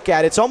cool to look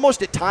at. It's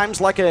almost at times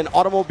like an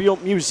automobile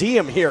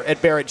museum here at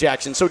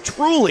Barrett-Jackson. So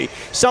truly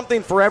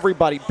something for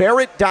everybody.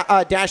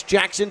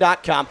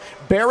 Barrett-Jackson.com.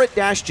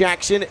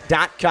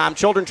 Barrett-Jackson.com.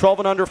 Children 12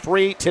 and under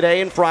free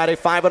today and Friday,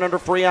 5 and under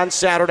free on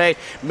Saturday.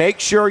 Make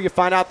sure you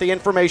find out the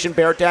information.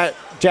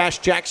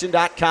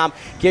 Barrett-Jackson.com.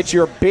 Get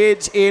your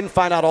bids in.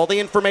 Find out all the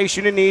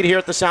information you need here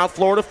at the South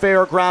Florida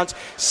Fairgrounds.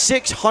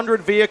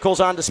 600 vehicles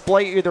on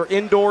display, either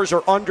indoors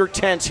or under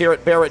tents here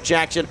at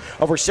Barrett-Jackson.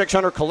 Over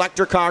 600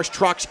 collector cars,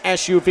 trucks,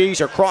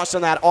 SUVs are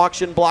crossing that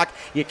auction block.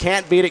 You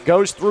can't beat it.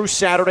 Goes through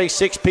Saturday,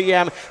 6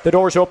 p.m. The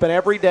doors open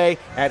every day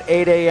at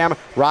 8 a.m.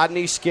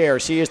 Rodney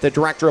Scares. He is the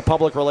Director of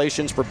Public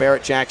Relations for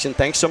Barrett-Jackson.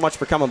 Thanks so much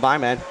for coming by,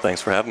 man.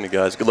 Thanks for having me,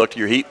 guys. Good luck to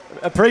your heat.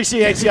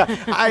 Appreciate you.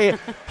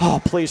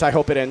 Please, I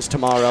hope it ends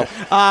tomorrow.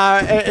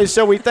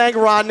 So we thank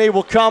Rodney.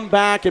 We'll come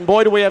back, and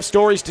boy, do we have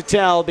stories to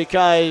tell,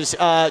 because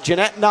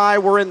Jeanette and I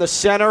were in the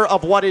center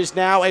of what is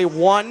now a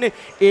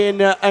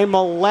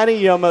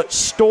one-in-a-millennium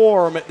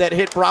storm that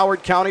hit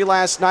Broward County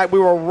last night. We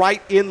were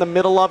right in the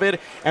middle of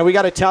it, and we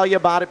got to tell you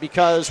about it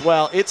because,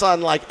 well, it's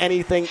unlike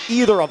anything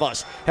either of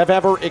us have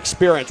ever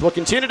experienced. We'll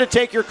continue to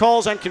take your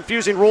calls on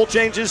confusing rule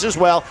changes as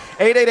well.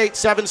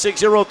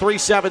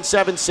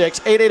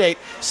 888-760-3776.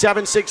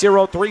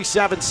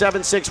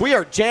 888-760-3776. We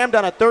are jammed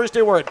on a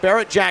Thursday. We're at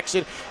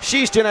Barrett-Jackson.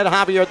 She's Jeanette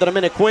Javier, the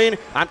Minute Queen.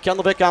 I'm Ken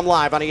Levick. I'm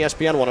live on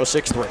ESPN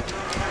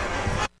 106.3.